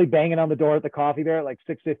probably banging on the door at the Coffee Bear at like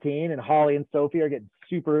 6:15, and Holly and Sophie are getting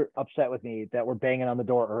super upset with me that we're banging on the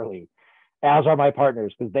door early, as are my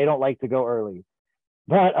partners, because they don't like to go early.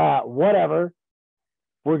 But whatever,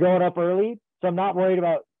 we're going up early. So I'm not worried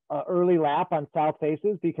about early lap on south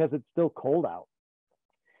faces because it's still cold out.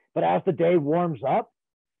 But as the day warms up,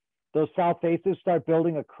 those south faces start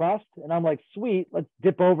building a crust. And I'm like, sweet, let's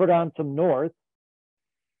dip over on some north.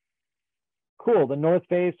 Cool. The north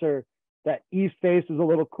face or that east face is a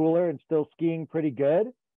little cooler and still skiing pretty good.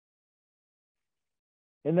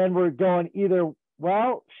 And then we're going either,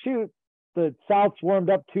 well, shoot, the south's warmed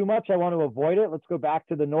up too much. I want to avoid it. Let's go back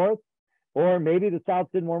to the north. Or maybe the south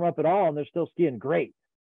didn't warm up at all and they're still skiing great.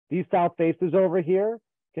 These south faces over here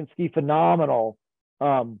can ski phenomenal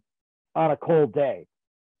on a cold day.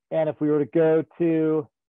 And if we were to go to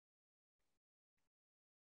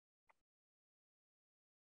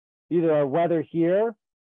either our weather here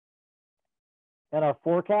and our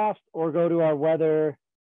forecast, or go to our weather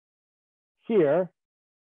here,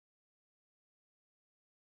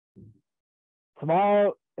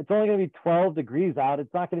 tomorrow, it's only going to be 12 degrees out.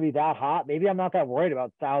 It's not going to be that hot. Maybe I'm not that worried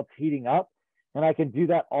about south heating up, and I can do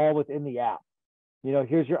that all within the app. You know,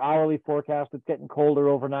 here's your hourly forecast. It's getting colder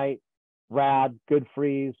overnight. Rad, good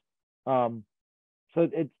freeze. So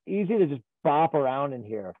it's easy to just bop around in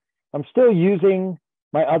here. I'm still using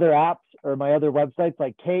my other apps or my other websites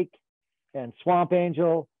like Cake and Swamp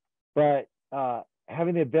Angel, but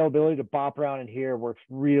having the availability to bop around in here works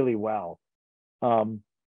really well. And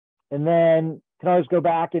then can always go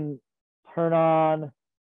back and turn on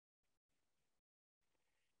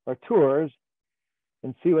our tours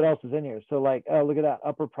and see what else is in here. So like, oh, look at that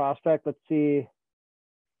Upper Prospect. Let's see.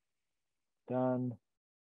 Done.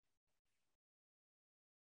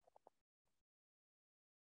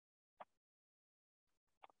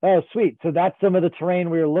 Oh, sweet. So that's some of the terrain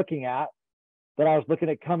we were looking at that I was looking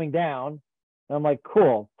at coming down. And I'm like,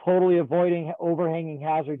 cool, totally avoiding overhanging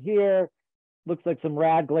hazard here. Looks like some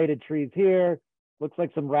rad gladed trees here. Looks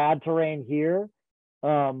like some rad terrain here.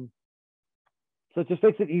 So it just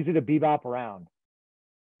makes it easy to bebop around,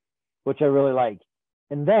 which I really like.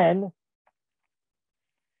 And then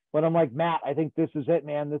when I'm like, Matt, I think this is it,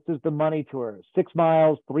 man. This is the money tour. 6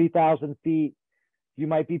 miles, 3,000 feet. You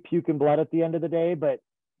might be puking blood at the end of the day, but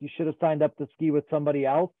you should have signed up to ski with somebody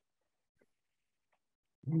else.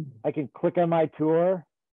 I can click on my tour.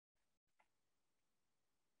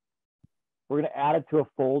 We're going to add it to a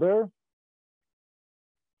folder.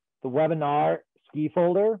 The webinar ski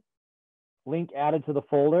folder. Link added to the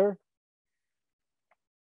folder.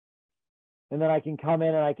 And then I can come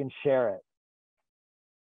in and I can share it.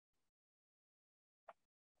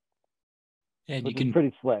 And which you can is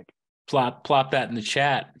pretty slick. Plop that in the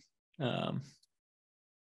chat. And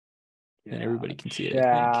everybody can see it.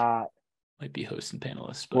 I think. Might be host and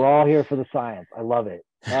panelists. But... We're all here for the science. I love it.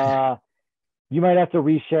 You might have to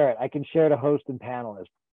reshare it. I can share to host and panelists.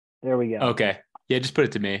 There we go. Okay. Yeah, just put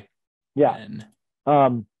it to me. Yeah.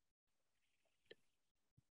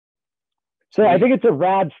 So I think it's a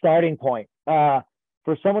rad starting point.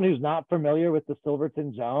 For someone who's not familiar with the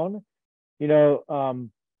Silverton zone, you know,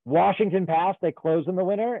 Washington Pass, they close in the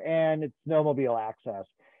winter and it's snowmobile access.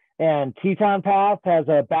 And Teton Pass has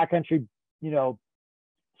a backcountry, you know,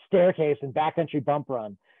 staircase and backcountry bump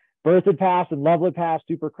run. Berthoud Pass and Loveland Pass,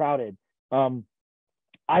 super crowded.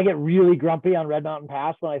 I get really grumpy on Red Mountain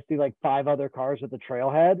Pass when I see like 5 other cars at the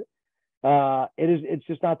trailhead. It's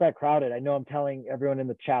just not that crowded. I know I'm telling everyone in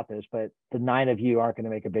the chat this, but the 9 of you aren't going to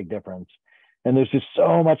make a big difference. And there's just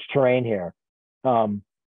so much terrain here.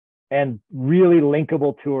 And really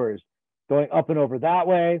linkable tours. Going up and over that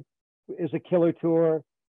way is a killer tour.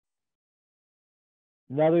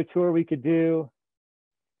 Another tour we could do.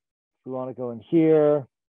 If we want to go in here,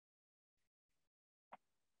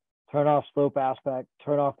 turn off slope aspect,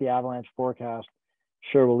 turn off the avalanche forecast.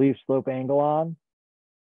 Sure, we'll leave slope angle on.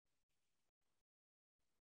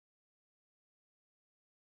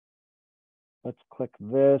 Let's click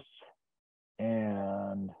this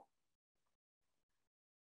and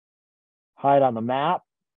hide on the map,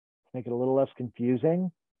 make it a little less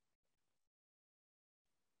confusing.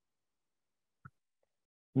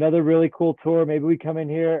 Another really cool tour. Maybe we come in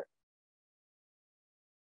here.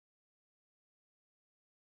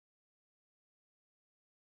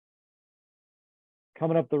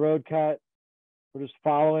 Coming up the road cut. We're just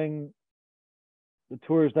following the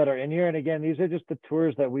tours that are in here. And again, these are just the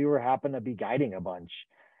tours that we were happen to be guiding a bunch.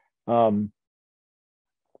 A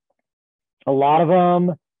lot of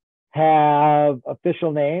them have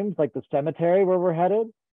official names, like the cemetery where we're headed,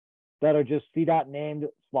 that are just CDOT named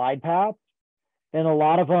slide paths. And a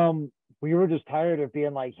lot of them, we were just tired of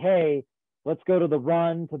being like, hey, let's go to the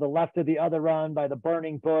run to the left of the other run by the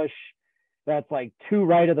burning bush. That's like 2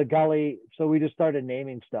 right of the gully. So we just started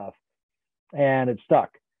naming stuff and it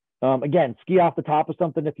stuck. Again, ski off the top of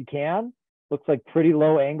something if you can. Looks like pretty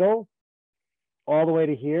low angle all the way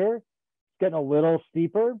to here. It's getting a little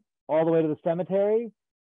steeper all the way to the cemetery.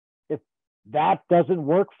 If that doesn't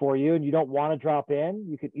work for you and you don't want to drop in,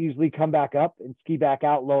 you could easily come back up and ski back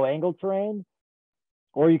out low angle terrain,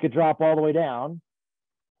 or you could drop all the way down.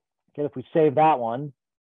 Okay, if we save that one.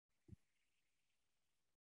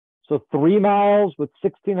 So 3 miles with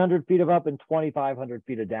 1,600 feet of up and 2,500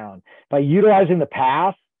 feet of down. By utilizing the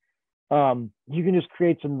pass, you can just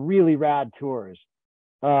create some really rad tours.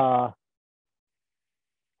 That's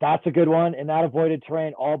a good one. And that avoided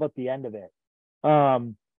terrain all but the end of it.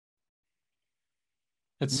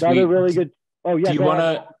 That's another sweet. Really good. Oh yeah. Do you want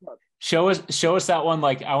to show us that one?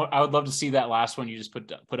 Like I would love to see that last one you just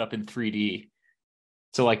put up in 3D.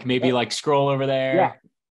 So like maybe like scroll over there. Yeah.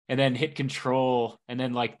 And then hit control. And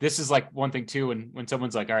then like, this is like one thing too. When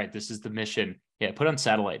someone's like, all right, this is the mission. Yeah. Put on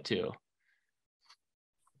satellite too.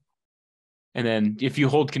 And then if you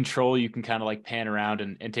hold control, you can kind of like pan around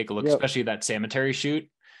and take a look, especially that cemetery shoot.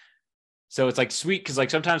 So it's like sweet. Cause like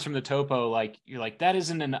sometimes from the topo, like you're like, that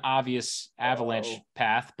isn't an obvious avalanche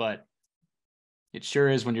path, but it sure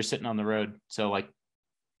is when you're sitting on the road. So like,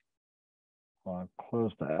 I'll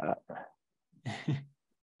close that.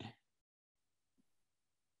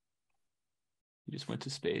 You just went to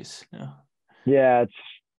space. No. Yeah, it's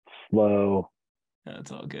slow. No,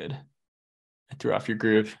 it's all good. I threw off your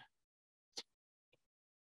groove.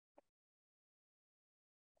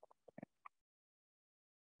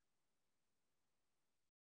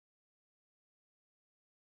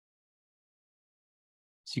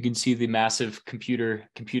 So you can see the massive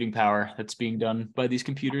computing power that's being done by these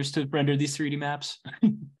computers to render these 3D maps.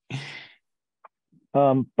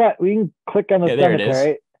 But we can click on the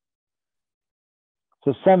cemetery.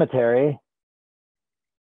 So cemetery,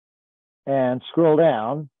 and scroll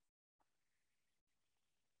down,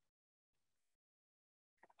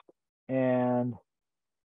 and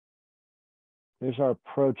there's our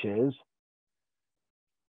approaches.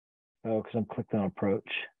 Oh, because I'm clicked on approach.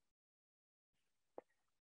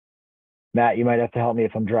 Matt, you might have to help me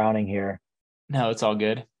if I'm drowning here. No, it's all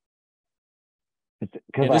good. It's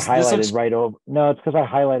because I highlighted right over. No, it's because I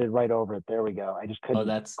highlighted right over it. There we go. I just couldn't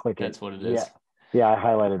click it. That's what it is. Yeah, I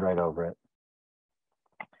highlighted right over it.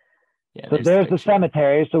 Yeah, so there's the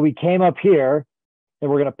cemetery. So we came up here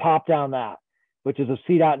and we're going to pop down that, which is a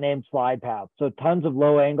CDOT named slide path. So tons of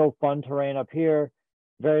low angle, fun terrain up here,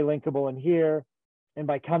 very linkable in here. And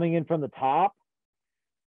by coming in from the top,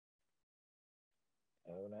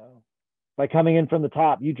 by coming in from the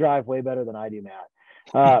top, you drive way better than I do,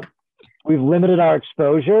 Matt. We've limited our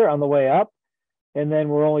exposure on the way up, and then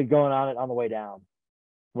we're only going on it on the way down.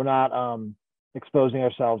 We're not exposing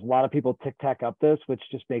ourselves. A lot of people tic-tac up this, which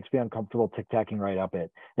just makes me uncomfortable tic-tacking right up it.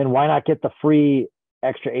 And why not get the free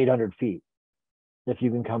extra 800 feet if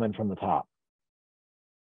you can come in from the top?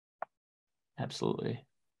 Absolutely.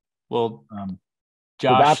 Well, So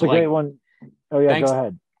Josh, that's a great one. Oh yeah, thanks. go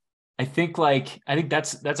ahead. I think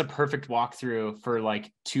that's a perfect walkthrough for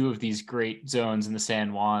like two of these great zones in the San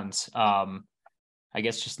Juans. I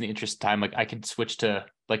guess just in the interest of time, like I can switch to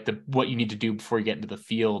like what you need to do before you get into the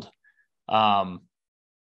field. Um,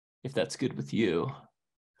 if that's good with you.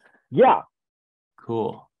 Yeah.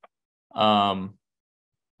 Cool. Well,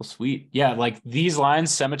 sweet. Yeah, like these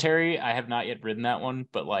lines, Cemetery, I have not yet ridden that one,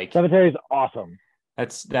 but like Cemetery is awesome. I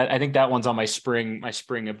think that one's on my spring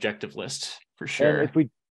objective list for And sure. if we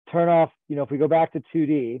turn off, if we go back to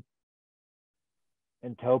 2D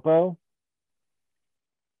and topo,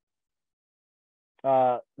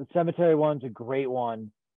 the Cemetery one's a great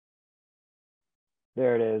one.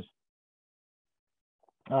 There it is.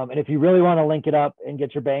 And if you really want to link it up and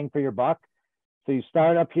get your bang for your buck, so you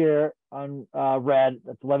start up here on red,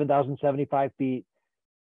 that's 11,075 feet.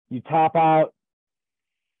 You top out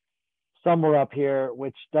somewhere up here,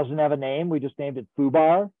 which doesn't have a name. We just named it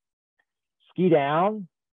Fubar. Ski down,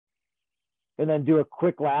 and then do a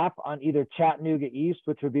quick lap on either Chattanooga East,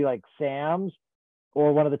 which would be like Sam's,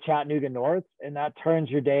 or one of the Chattanooga Norths, and that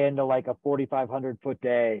turns your day into like a 4,500 foot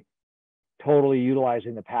day, totally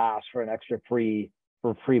utilizing the pass for an extra free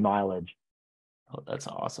mileage. Oh, that's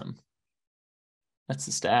awesome. That's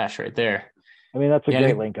the stash right there. I mean, that's a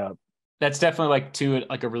great link up. That's definitely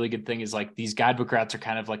like a really good thing is like these guidebook routes are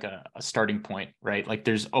kind of like a starting point, right? Like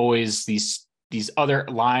there's always these other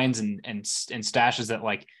lines and stashes that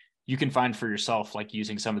like you can find for yourself, like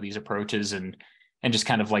using some of these approaches and just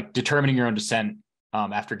kind of like determining your own descent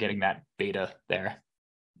after getting that beta there.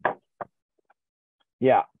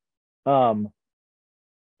 Yeah.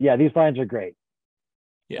 Yeah, these lines are great.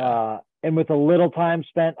 Yeah. And with a little time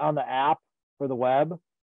spent on the app for the web,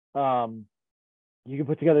 you can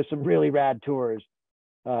put together some really rad tours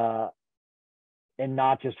and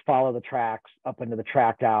not just follow the tracks up into the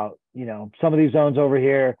tracked out. Some of these zones over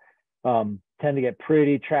here tend to get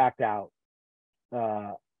pretty tracked out.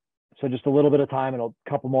 So just a little bit of time and a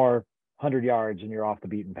couple more 100 yards and you're off the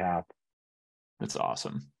beaten path. That's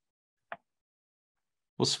awesome.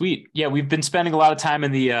 Well, sweet. Yeah, we've been spending a lot of time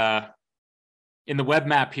in the web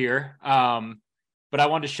map here. But I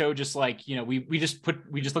wanted to show just like, we just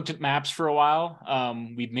looked at maps for a while.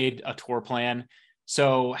 We've made a tour plan.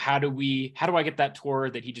 So how do I get that tour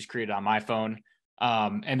that he just created on my phone?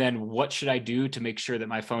 And then what should I do to make sure that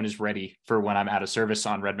my phone is ready for when I'm out of service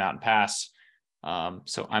on Red Mountain Pass?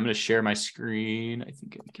 So I'm going to share my screen. I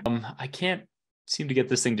think I can't seem to get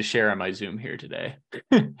this thing to share on my Zoom here today.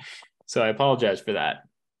 So I apologize for that.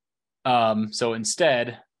 So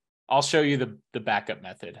instead, I'll show you the backup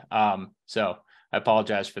method. So I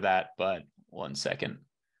apologize for that, but 1 second.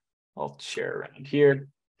 I'll share around here.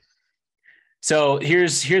 So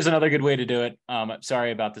here's another good way to do it. I'm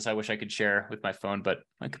sorry about this. I wish I could share with my phone, but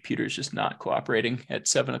my computer is just not cooperating at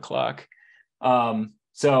 7 o'clock.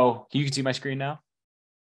 So you can see my screen now?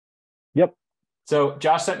 Yep. So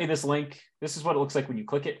Josh sent me this link. This is what it looks like when you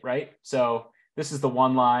click it, right? So this is the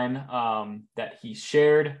one line that he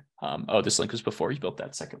shared. This link was before he built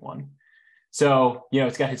that second one. So,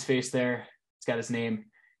 it's got his face there. It's got his name.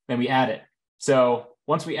 Then we add it. So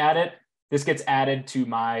once we add it, this gets added to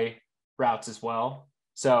my routes as well.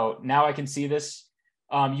 So now I can see this.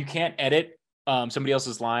 You can't edit somebody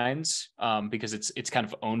else's lines because it's kind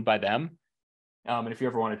of owned by them. And if you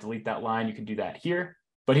ever want to delete that line, you can do that here.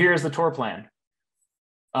 But here's the tour plan.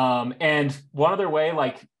 And one other way,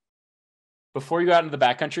 like before you go out into the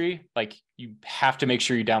backcountry, like you have to make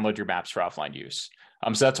sure you download your maps for offline use.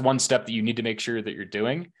 So that's one step that you need to make sure that you're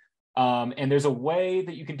doing. And there's a way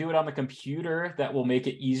that you can do it on the computer that will make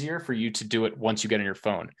it easier for you to do it once you get on your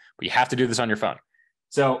phone, but you have to do this on your phone.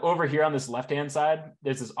 So over here on this left-hand side,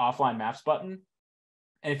 there's this offline maps button.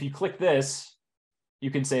 And if you click this,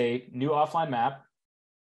 you can say new offline map.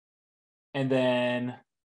 And then,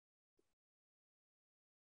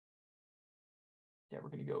 yeah, we're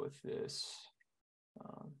going to go with this.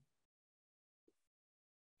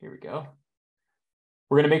 Here we go.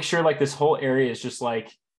 We're going to make sure like this whole area is just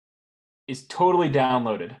like, is totally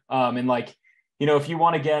downloaded. And like, if you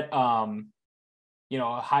want to get,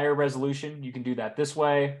 a higher resolution, you can do that this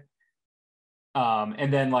way.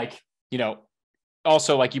 And then like,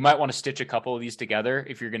 also like you might want to stitch a couple of these together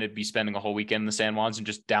if you're going to be spending a whole weekend in the San Juans and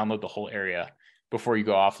just download the whole area before you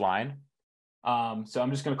go offline. So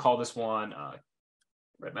I'm just going to call this one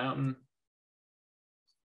Red Mountain.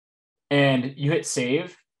 And you hit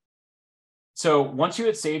save. So once you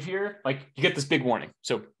hit save here, like you get this big warning.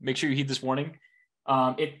 So make sure you heed this warning.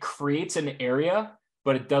 It creates an area,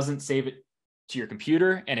 but it doesn't save it to your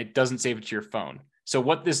computer and it doesn't save it to your phone. So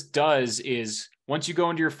what this does is once you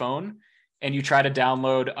go into your phone, and you try to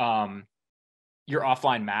download your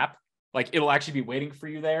offline map, like it'll actually be waiting for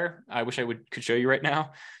you there. I wish I could show you right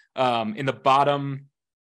now. In the bottom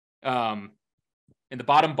bar.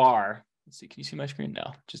 Let's see, can you see my screen?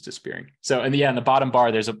 No, just disappearing. So in the bottom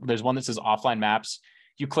bar, there's one that says offline maps.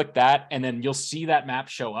 You click that, and then you'll see that map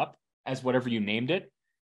show up as whatever you named it.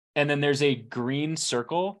 And then there's a green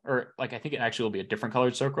circle, or like I think it actually will be a different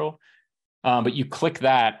colored circle. But you click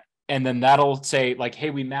that, and then that'll say like, hey,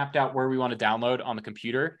 we mapped out where we want to download on the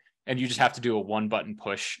computer, and you just have to do a 1-button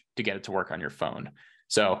push to get it to work on your phone.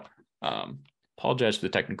 So apologize for the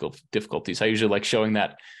technical difficulties. I usually like showing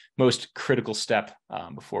that most critical step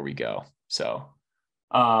before we go. So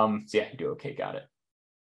yeah, you do okay. Got it.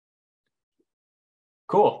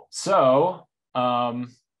 Cool. So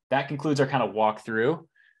that concludes our kind of walkthrough.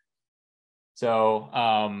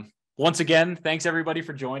 So once again, thanks everybody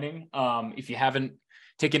for joining. If you haven't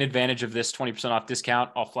taken advantage of this 20% off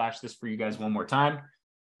discount, I'll flash this for you guys one more time.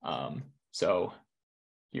 So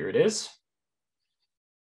here it is.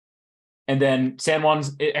 And then San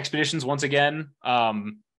Juan's Expeditions, once again,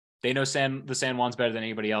 they know the San Juans better than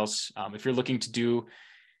anybody else. If you're looking to do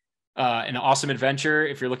an awesome adventure,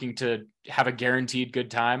 if you're looking to have a guaranteed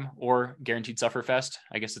good time or guaranteed sufferfest,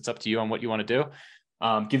 I guess it's up to you on what you want to do.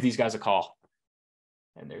 Give these guys a call.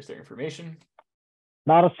 And there's their information.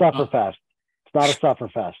 Not a sufferfest. It's not a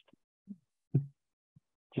sufferfest.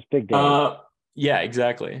 Just big day. Yeah,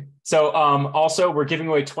 exactly. So also we're giving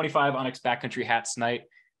away 25 onX Backcountry hats tonight.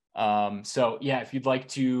 So yeah, if you'd like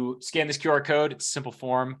to scan this QR code, it's a simple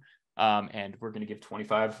form. And we're going to give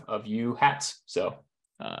 25 of you hats. So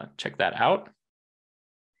check that out.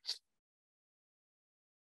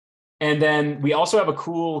 And then we also have a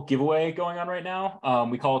cool giveaway going on right now.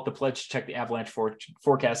 We call it the Pledge to Check the Avalanche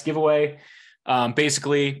Forecast giveaway.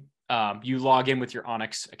 Basically, you log in with your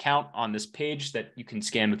onX account on this page that you can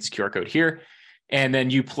scan with this QR code here. And then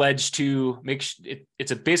you pledge to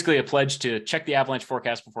it's basically a pledge to check the avalanche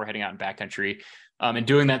forecast before heading out in backcountry. And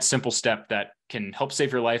doing that simple step that can help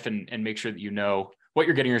save your life and make sure that you know what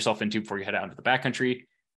you're getting yourself into before you head out into the backcountry.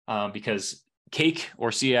 Because CAIC or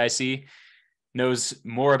CAIC knows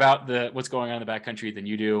more about what's going on in the backcountry than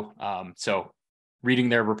you do. So reading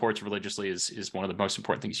their reports religiously is one of the most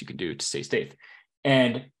important things you can do to stay safe.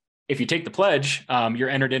 And if you take the pledge, you're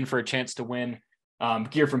entered in for a chance to win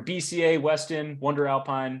gear from BCA, Weston, Wonder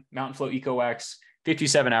Alpine, Mountain Flow EcoX,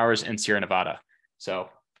 57 Hours, and Sierra Nevada. So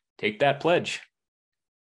take that pledge.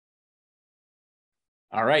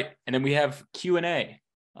 All right, and then we have Q&A.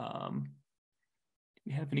 Do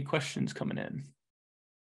we have any questions coming in?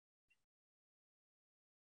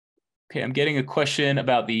 Okay, I'm getting a question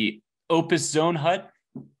about the Opus Zone hut.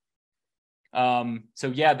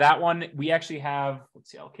 So yeah, that one we actually have.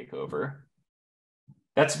 Let's see, I'll kick over.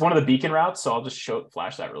 That's one of the beacon routes, so I'll just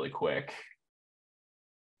flash that really quick.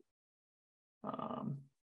 I'm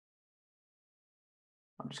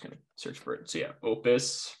just going to search for it. So yeah,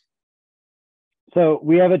 Opus. So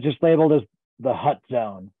we have it just labeled as the hut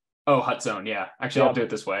zone. Oh, hut zone. Yeah. Actually, I'll do it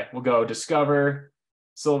this way. We'll go Discover,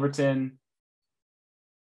 Silverton,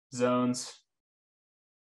 Zones.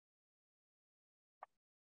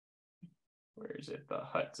 Where is it? The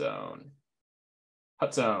hut zone.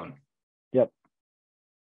 Hut zone. Yep.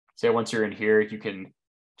 So once you're in here, you can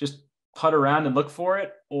just hut around and look for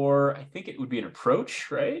it, or I think it would be an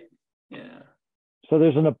approach, right? Yeah. So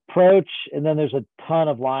there's an approach, and then there's a ton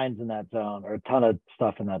of lines in that zone, or a ton of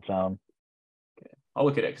stuff in that zone. Okay. I'll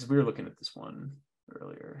look at it because we were looking at this one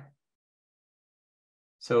earlier.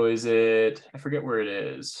 So is it, I forget where it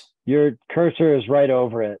is. Your cursor is right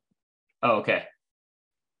over it. Oh, okay.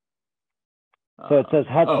 So it says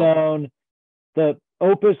hut zone. The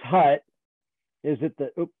Opus hut is at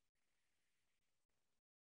the,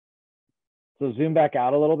 so zoom back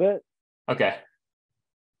out a little bit. Okay.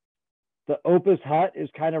 The Opus hut is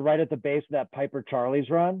kind of right at the base of that Piper Charlie's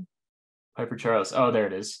run. Piper Charles. Oh, there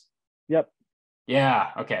it is. Yep.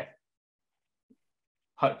 Yeah. Okay.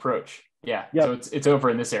 Hut approach. Yeah. Yep. So it's over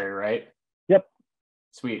in this area, right? Yep.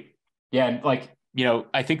 Sweet. Yeah. And like,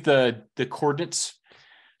 I think the coordinates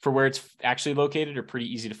for where it's actually located are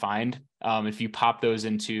pretty easy to find. If you pop those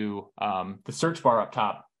into the search bar up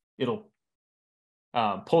top, it'll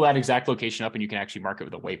pull that exact location up and you can actually mark it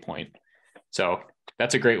with a waypoint. So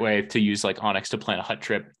that's a great way to use like onX to plan a hut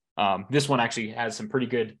trip. This one actually has some pretty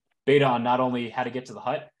good beta on not only how to get to the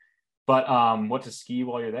hut, but what to ski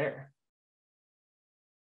while you're there.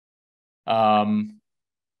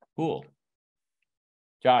 Cool.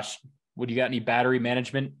 Josh, would you got any battery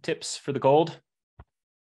management tips for the Gold?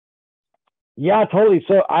 Yeah, totally.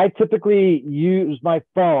 So I typically use my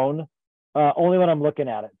phone only when I'm looking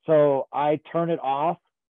at it. So I turn it off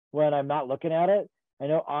when I'm not looking at it. I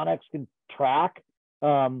know onX can track.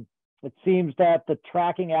 It seems that the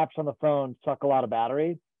tracking apps on the phone suck a lot of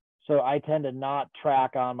battery. So I tend to not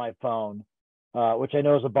track on my phone, which I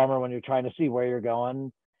know is a bummer when you're trying to see where you're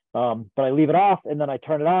going. But I leave it off and then I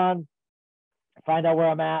turn it on, find out where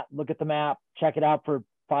I'm at, look at the map, check it out for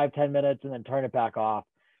 5-10 minutes, and then turn it back off.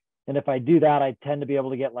 And if I do that, I tend to be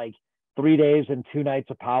able to get like 3 days and 2 nights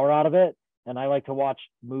of power out of it. And I like to watch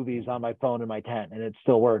movies on my phone in my tent, and it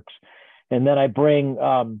still works. And then I bring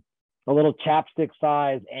a little chapstick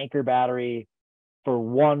size Anchor battery for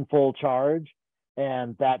 1 full charge,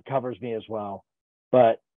 and that covers me as well.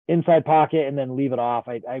 But inside pocket and then leave it off.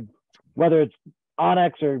 I whether it's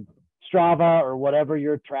onX or Strava or whatever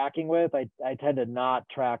you're tracking with, I tend to not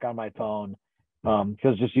track on my phone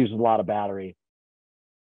because it just uses a lot of battery.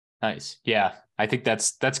 Nice. Yeah. I think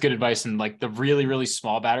that's good advice. And like the really, really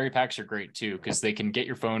small battery packs are great too, because they can get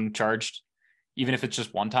your phone charged, even if it's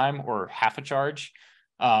just one time or half a charge,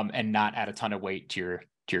 and not add a ton of weight to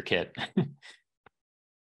your kit.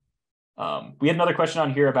 We had another question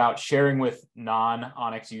on here about sharing with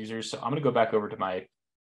non-onX users. So I'm going to go back over to my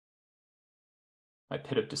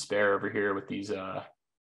pit of despair over here with these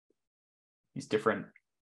different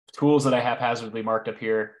tools that I haphazardly marked up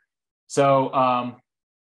here. So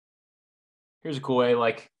here's a cool way.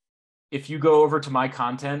 Like if you go over to my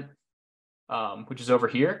content, which is over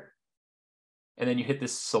here, and then you hit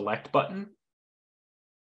this select button,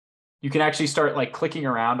 you can actually start like clicking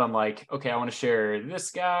around on like, okay, I want to share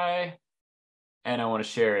this guy, and I want to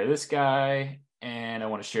share this guy, and I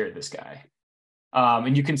want to share this guy.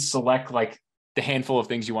 And you can select like the handful of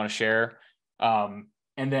things you want to share. And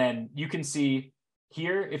then you can see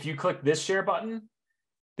here, if you click this share button,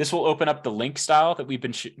 this will open up the link style that we've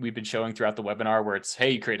been showing throughout the webinar, where it's, hey,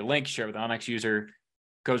 you create a link, share with an onX user,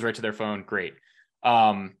 goes right to their phone. Great.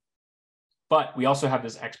 But we also have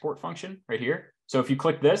this export function right here. So if you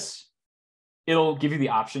click this, it'll give you the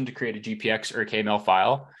option to create a GPX or a KML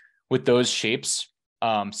file with those shapes.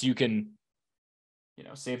 So you can,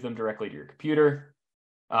 save them directly to your computer.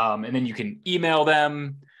 And then you can email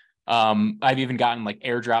them. I've even gotten like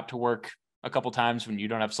AirDrop to work a couple times when you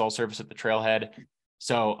don't have cell service at the trailhead.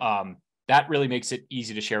 So that really makes it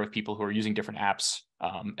easy to share with people who are using different apps,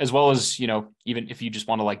 as well as, even if you just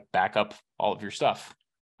want to like back up all of your stuff.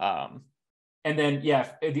 And then,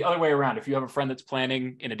 the other way around, if you have a friend that's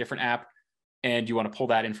planning in a different app and you want to pull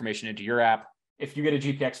that information into your app, if you get a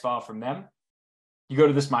GPX file from them, you go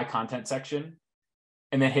to this My Content section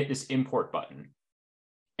and then hit this import button.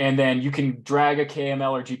 And then you can drag a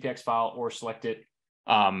KML or GPX file or select it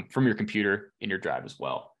from your computer in your drive as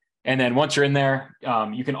well. And then once you're in there,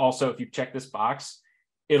 you can also, if you check this box,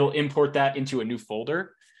 it'll import that into a new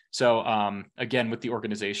folder. So again, with the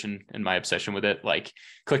organization and my obsession with it, like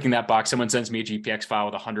clicking that box, someone sends me a GPX file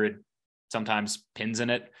with 100 sometimes pins in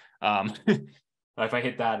it. If I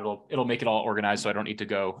hit that, it'll make it all organized, so I don't need to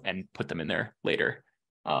go and put them in there later.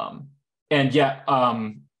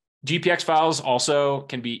 GPX files also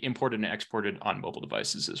can be imported and exported on mobile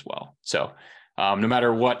devices as well. So no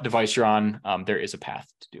matter what device you're on, there is a path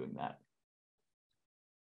to doing that.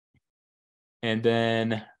 And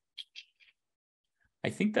then I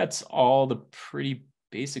think that's all the pretty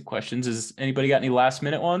basic questions. Has anybody got any last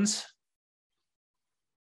minute ones?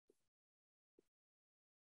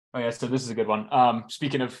 Oh yeah, so this is a good one.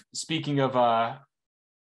 Speaking of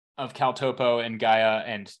CalTopo and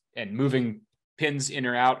Gaia and moving pins in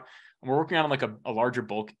or out, we're working on like a larger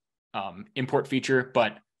bulk import feature,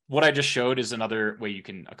 but what I just showed is another way you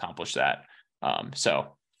can accomplish that.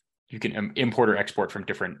 So you can import or export from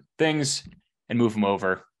different things and move them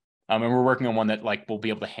over. And we're working on one that like will be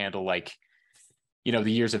able to handle like,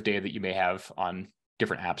 the years of data that you may have on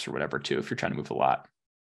different apps or whatever too, if you're trying to move a lot.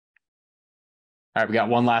 All right, we got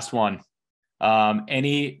one last one.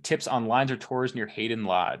 Any tips on lines or tours near Hayden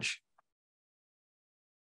Lodge?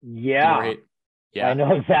 Yeah. Yeah. I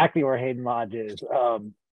know exactly where Hayden Lodge is.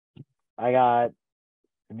 So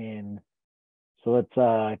let's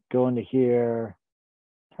go into here,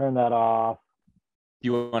 turn that off.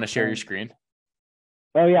 You want to share your screen?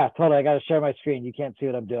 Oh yeah, totally. I got to share my screen. You can't see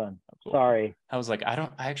what I'm doing. Cool. Sorry. I was like, I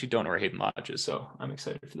actually don't know where Hayden Lodge is, so I'm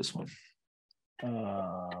excited for this one.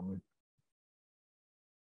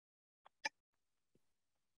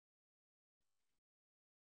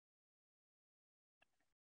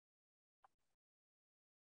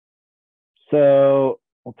 So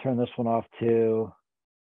we'll turn this one off too.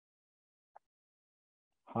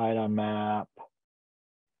 Hide on map.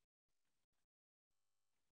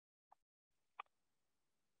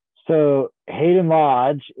 So Hayden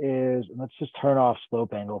Lodge is, let's just turn off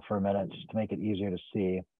slope angle for a minute just to make it easier to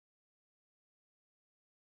see.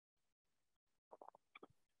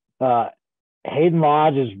 Uh, Hayden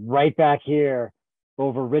Lodge is right back here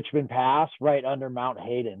over Richmond Pass, right under Mount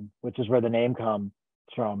Hayden, which is where the name comes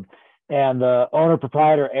from. And the owner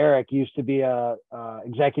proprietor, Eric, used to be a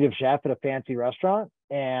executive chef at a fancy restaurant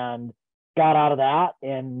and got out of that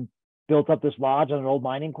and built up this lodge on an old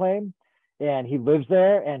mining claim. And he lives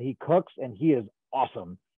there and he cooks and he is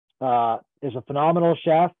awesome. Is a phenomenal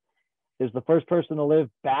chef, is the first person to live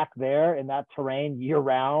back there in that terrain year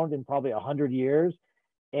round in probably 100 years.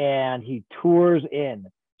 And he tours in.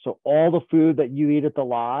 So all the food that you eat at the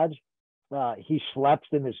lodge, he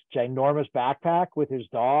schleps in this ginormous backpack with his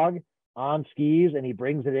dog on skis, and he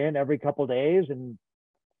brings it in every couple of days and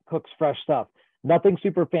cooks fresh stuff. Nothing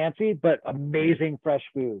super fancy, but amazing fresh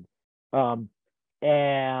food.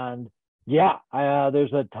 And yeah,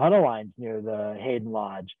 there's a ton of lines near the Hayden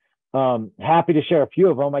Lodge. Happy to share a few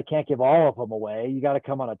of them. I can't give all of them away. You got to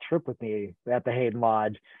come on a trip with me at the Hayden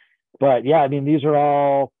Lodge. But yeah, I mean, these are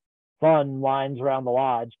all fun lines around the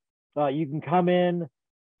lodge. You can come in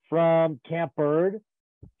from Camp Bird,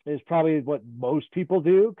 is probably what most people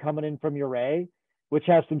do, coming in from Uray, which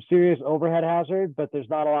has some serious overhead hazard, but there's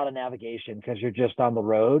not a lot of navigation because you're just on the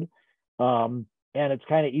road. And it's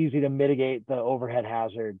kind of easy to mitigate the overhead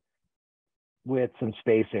hazard with some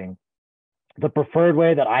spacing. The preferred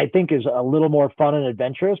way that I think is a little more fun and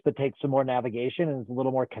adventurous, but takes some more navigation and is a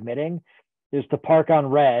little more committing, is to park on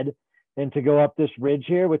red and to go up this ridge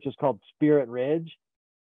here, which is called Spirit Ridge.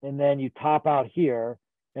 And then you top out here,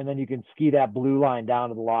 and then you can ski that blue line down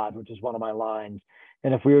to the lodge, which is one of my lines.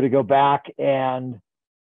 And if we were to go back and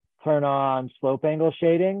turn on slope angle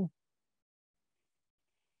shading,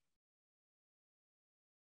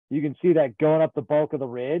 you can see that going up the bulk of the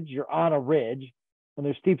ridge, you're on a ridge, and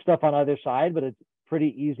there's steep stuff on either side, but it's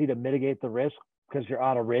pretty easy to mitigate the risk because you're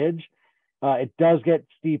on a ridge. It does get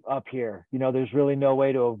steep up here. You know, there's really no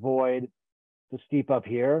way to avoid the steep up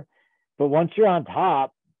here. But once you're on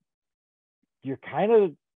top, you're kind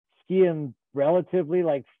of skiing relatively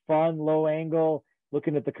like fun, low angle,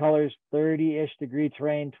 looking at the colors, 30-ish degree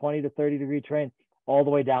terrain, 20 to 30 degree terrain, all the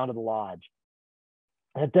way down to the lodge.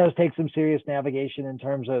 And it does take some serious navigation in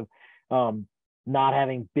terms of not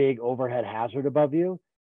having big overhead hazard above you.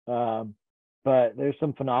 But there's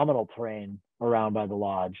some phenomenal terrain around by the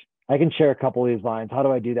lodge. I can share a couple of these lines. How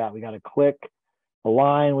do I do that? We got to click a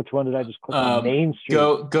line. Which one did I just click on? Main Street.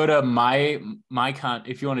 Go to my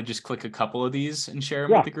if you want to just click a couple of these and share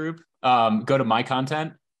them with the group. Go to my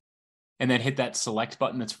content and then hit that select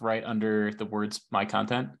button that's right under the words my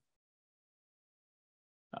content.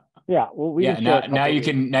 Yeah, well, now you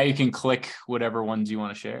can click whatever ones you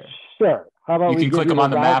want to share. Sure. How about you can click them on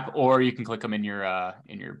the map, or you can click them in your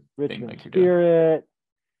thing like you're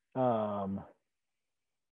doing.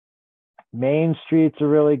 Main Street's a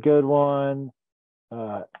really good one.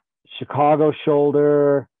 Chicago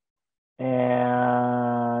Shoulder,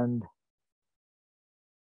 and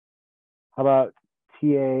how about TA?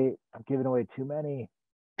 I'm giving away too many.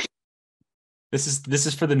 This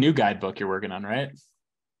is for the new guidebook you're working on, right?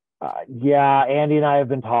 Yeah, Andy and I have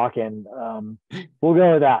been talking. We'll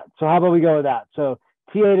go with that. So how about we go with that? So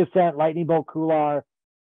TA Descent, Lightning Bolt Couloir.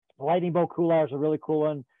 Lightning Bolt Couloir is a really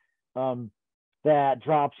cool one that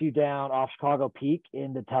drops you down off Chicago Peak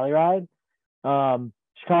into Telluride.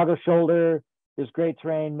 Chicago Shoulder is great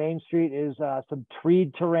terrain. Main Street is some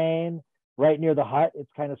treed terrain right near the hut. It's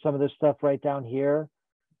kind of some of this stuff right down here.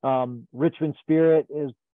 Richmond Spirit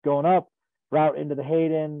is going up, route into the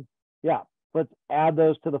Hayden. Yeah, let's add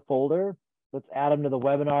those to the folder. Let's add them to the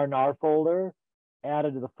webinar NAR folder, add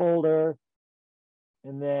it to the folder,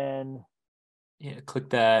 and then click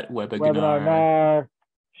that webinar NAR,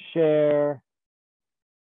 share,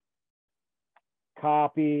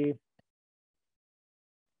 copy,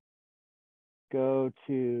 go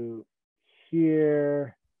to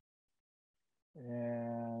here,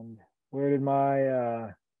 and where's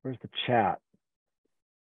the chat?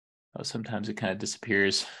 Oh, sometimes it kind of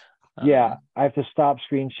disappears. Yeah, I have to stop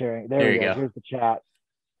screen sharing. There we go. Here's the chat.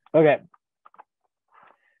 Okay.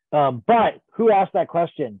 But who asked that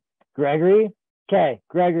question? Gregory? Okay,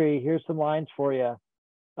 Gregory, here's some lines for you.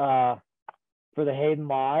 For the Hayden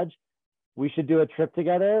Lodge. We should do a trip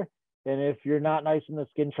together. And if you're not nice in the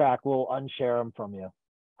skin track, we'll unshare them from you.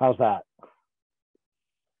 How's that?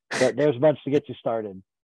 There's a bunch to get you started. Does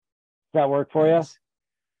that work for you?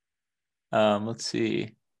 Let's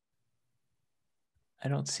see. I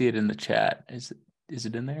don't see it in the chat. Is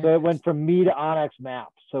it in there? So it went from me to onX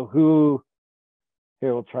Maps. So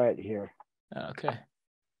here, we'll try it here. Okay.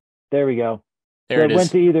 There we go. There it is.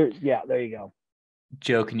 Went to either, yeah, there you go.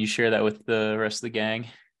 Joe, can you share that with the rest of the gang?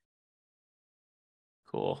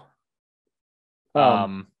 Cool.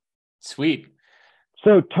 Sweet.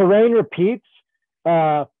 So terrain repeats.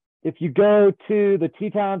 If you go to the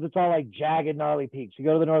Tetons, it's all like jagged, gnarly peaks. You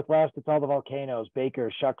go to the Northwest, it's all the volcanoes,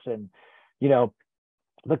 Baker, Shuckson. You know,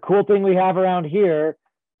 the cool thing we have around here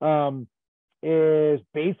is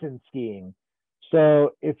basin skiing.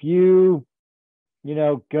 So if you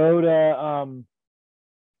go to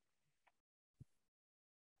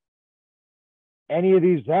any of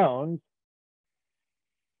these zones,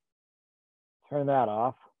 turn that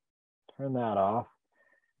off.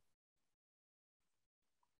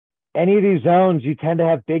 Any of these zones, you tend to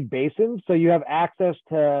have big basins. So you have access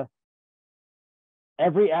to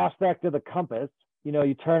every aspect of the compass.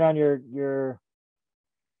 You turn on your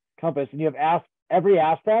compass and you have every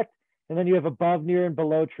aspect, and then you have above, near, and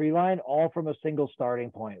below tree line, all from a single starting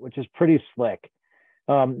point, which is pretty slick.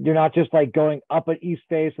 You're not just like going up an east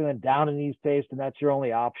face and then down an east face, and that's your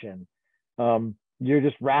only option. You're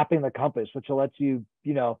just wrapping the compass, which will let you,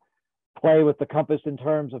 play with the compass in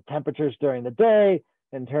terms of temperatures during the day,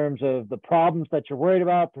 in terms of the problems that you're worried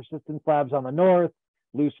about, persistent slabs on the north,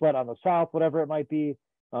 loose wet on the south, whatever it might be.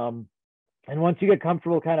 And once you get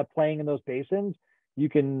comfortable kind of playing in those basins,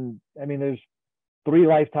 there's 3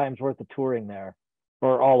 lifetimes worth of touring there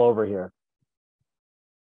or all over here.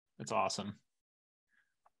 That's awesome.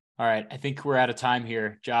 All right. I think we're out of time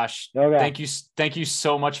here. Josh, okay. Thank you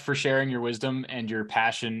so much for sharing your wisdom and your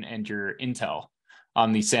passion and your intel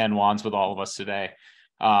on the San Juans with all of us today.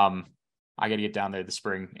 I got to get down there this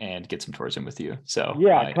spring and get some tourism with you. So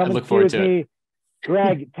yeah, I look forward to it.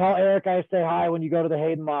 Greg, tell Eric I say hi when you go to the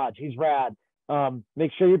Hayden Lodge. He's rad.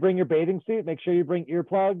 Make sure you bring your bathing suit. Make sure you bring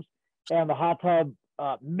earplugs, and the hot tub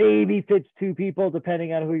maybe fits 2 people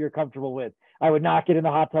depending on who you're comfortable with. I would not get in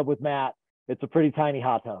the hot tub with Matt. It's a pretty tiny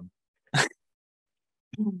hot tub.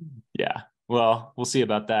 Yeah. Well, we'll see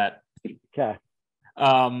about that. Okay.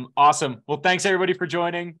 Awesome. Well, thanks everybody for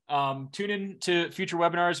joining. Tune in to future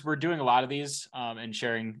webinars. We're doing a lot of these and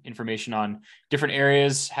sharing information on different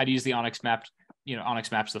areas, how to use the onX map,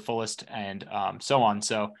 onX Maps to the fullest, and so on.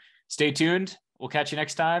 So stay tuned. We'll catch you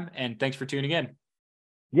next time. And thanks for tuning in.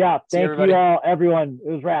 Yeah. Thank you all, everyone. It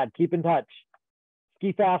was rad. Keep in touch.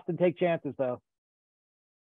 Ski fast and take chances, though.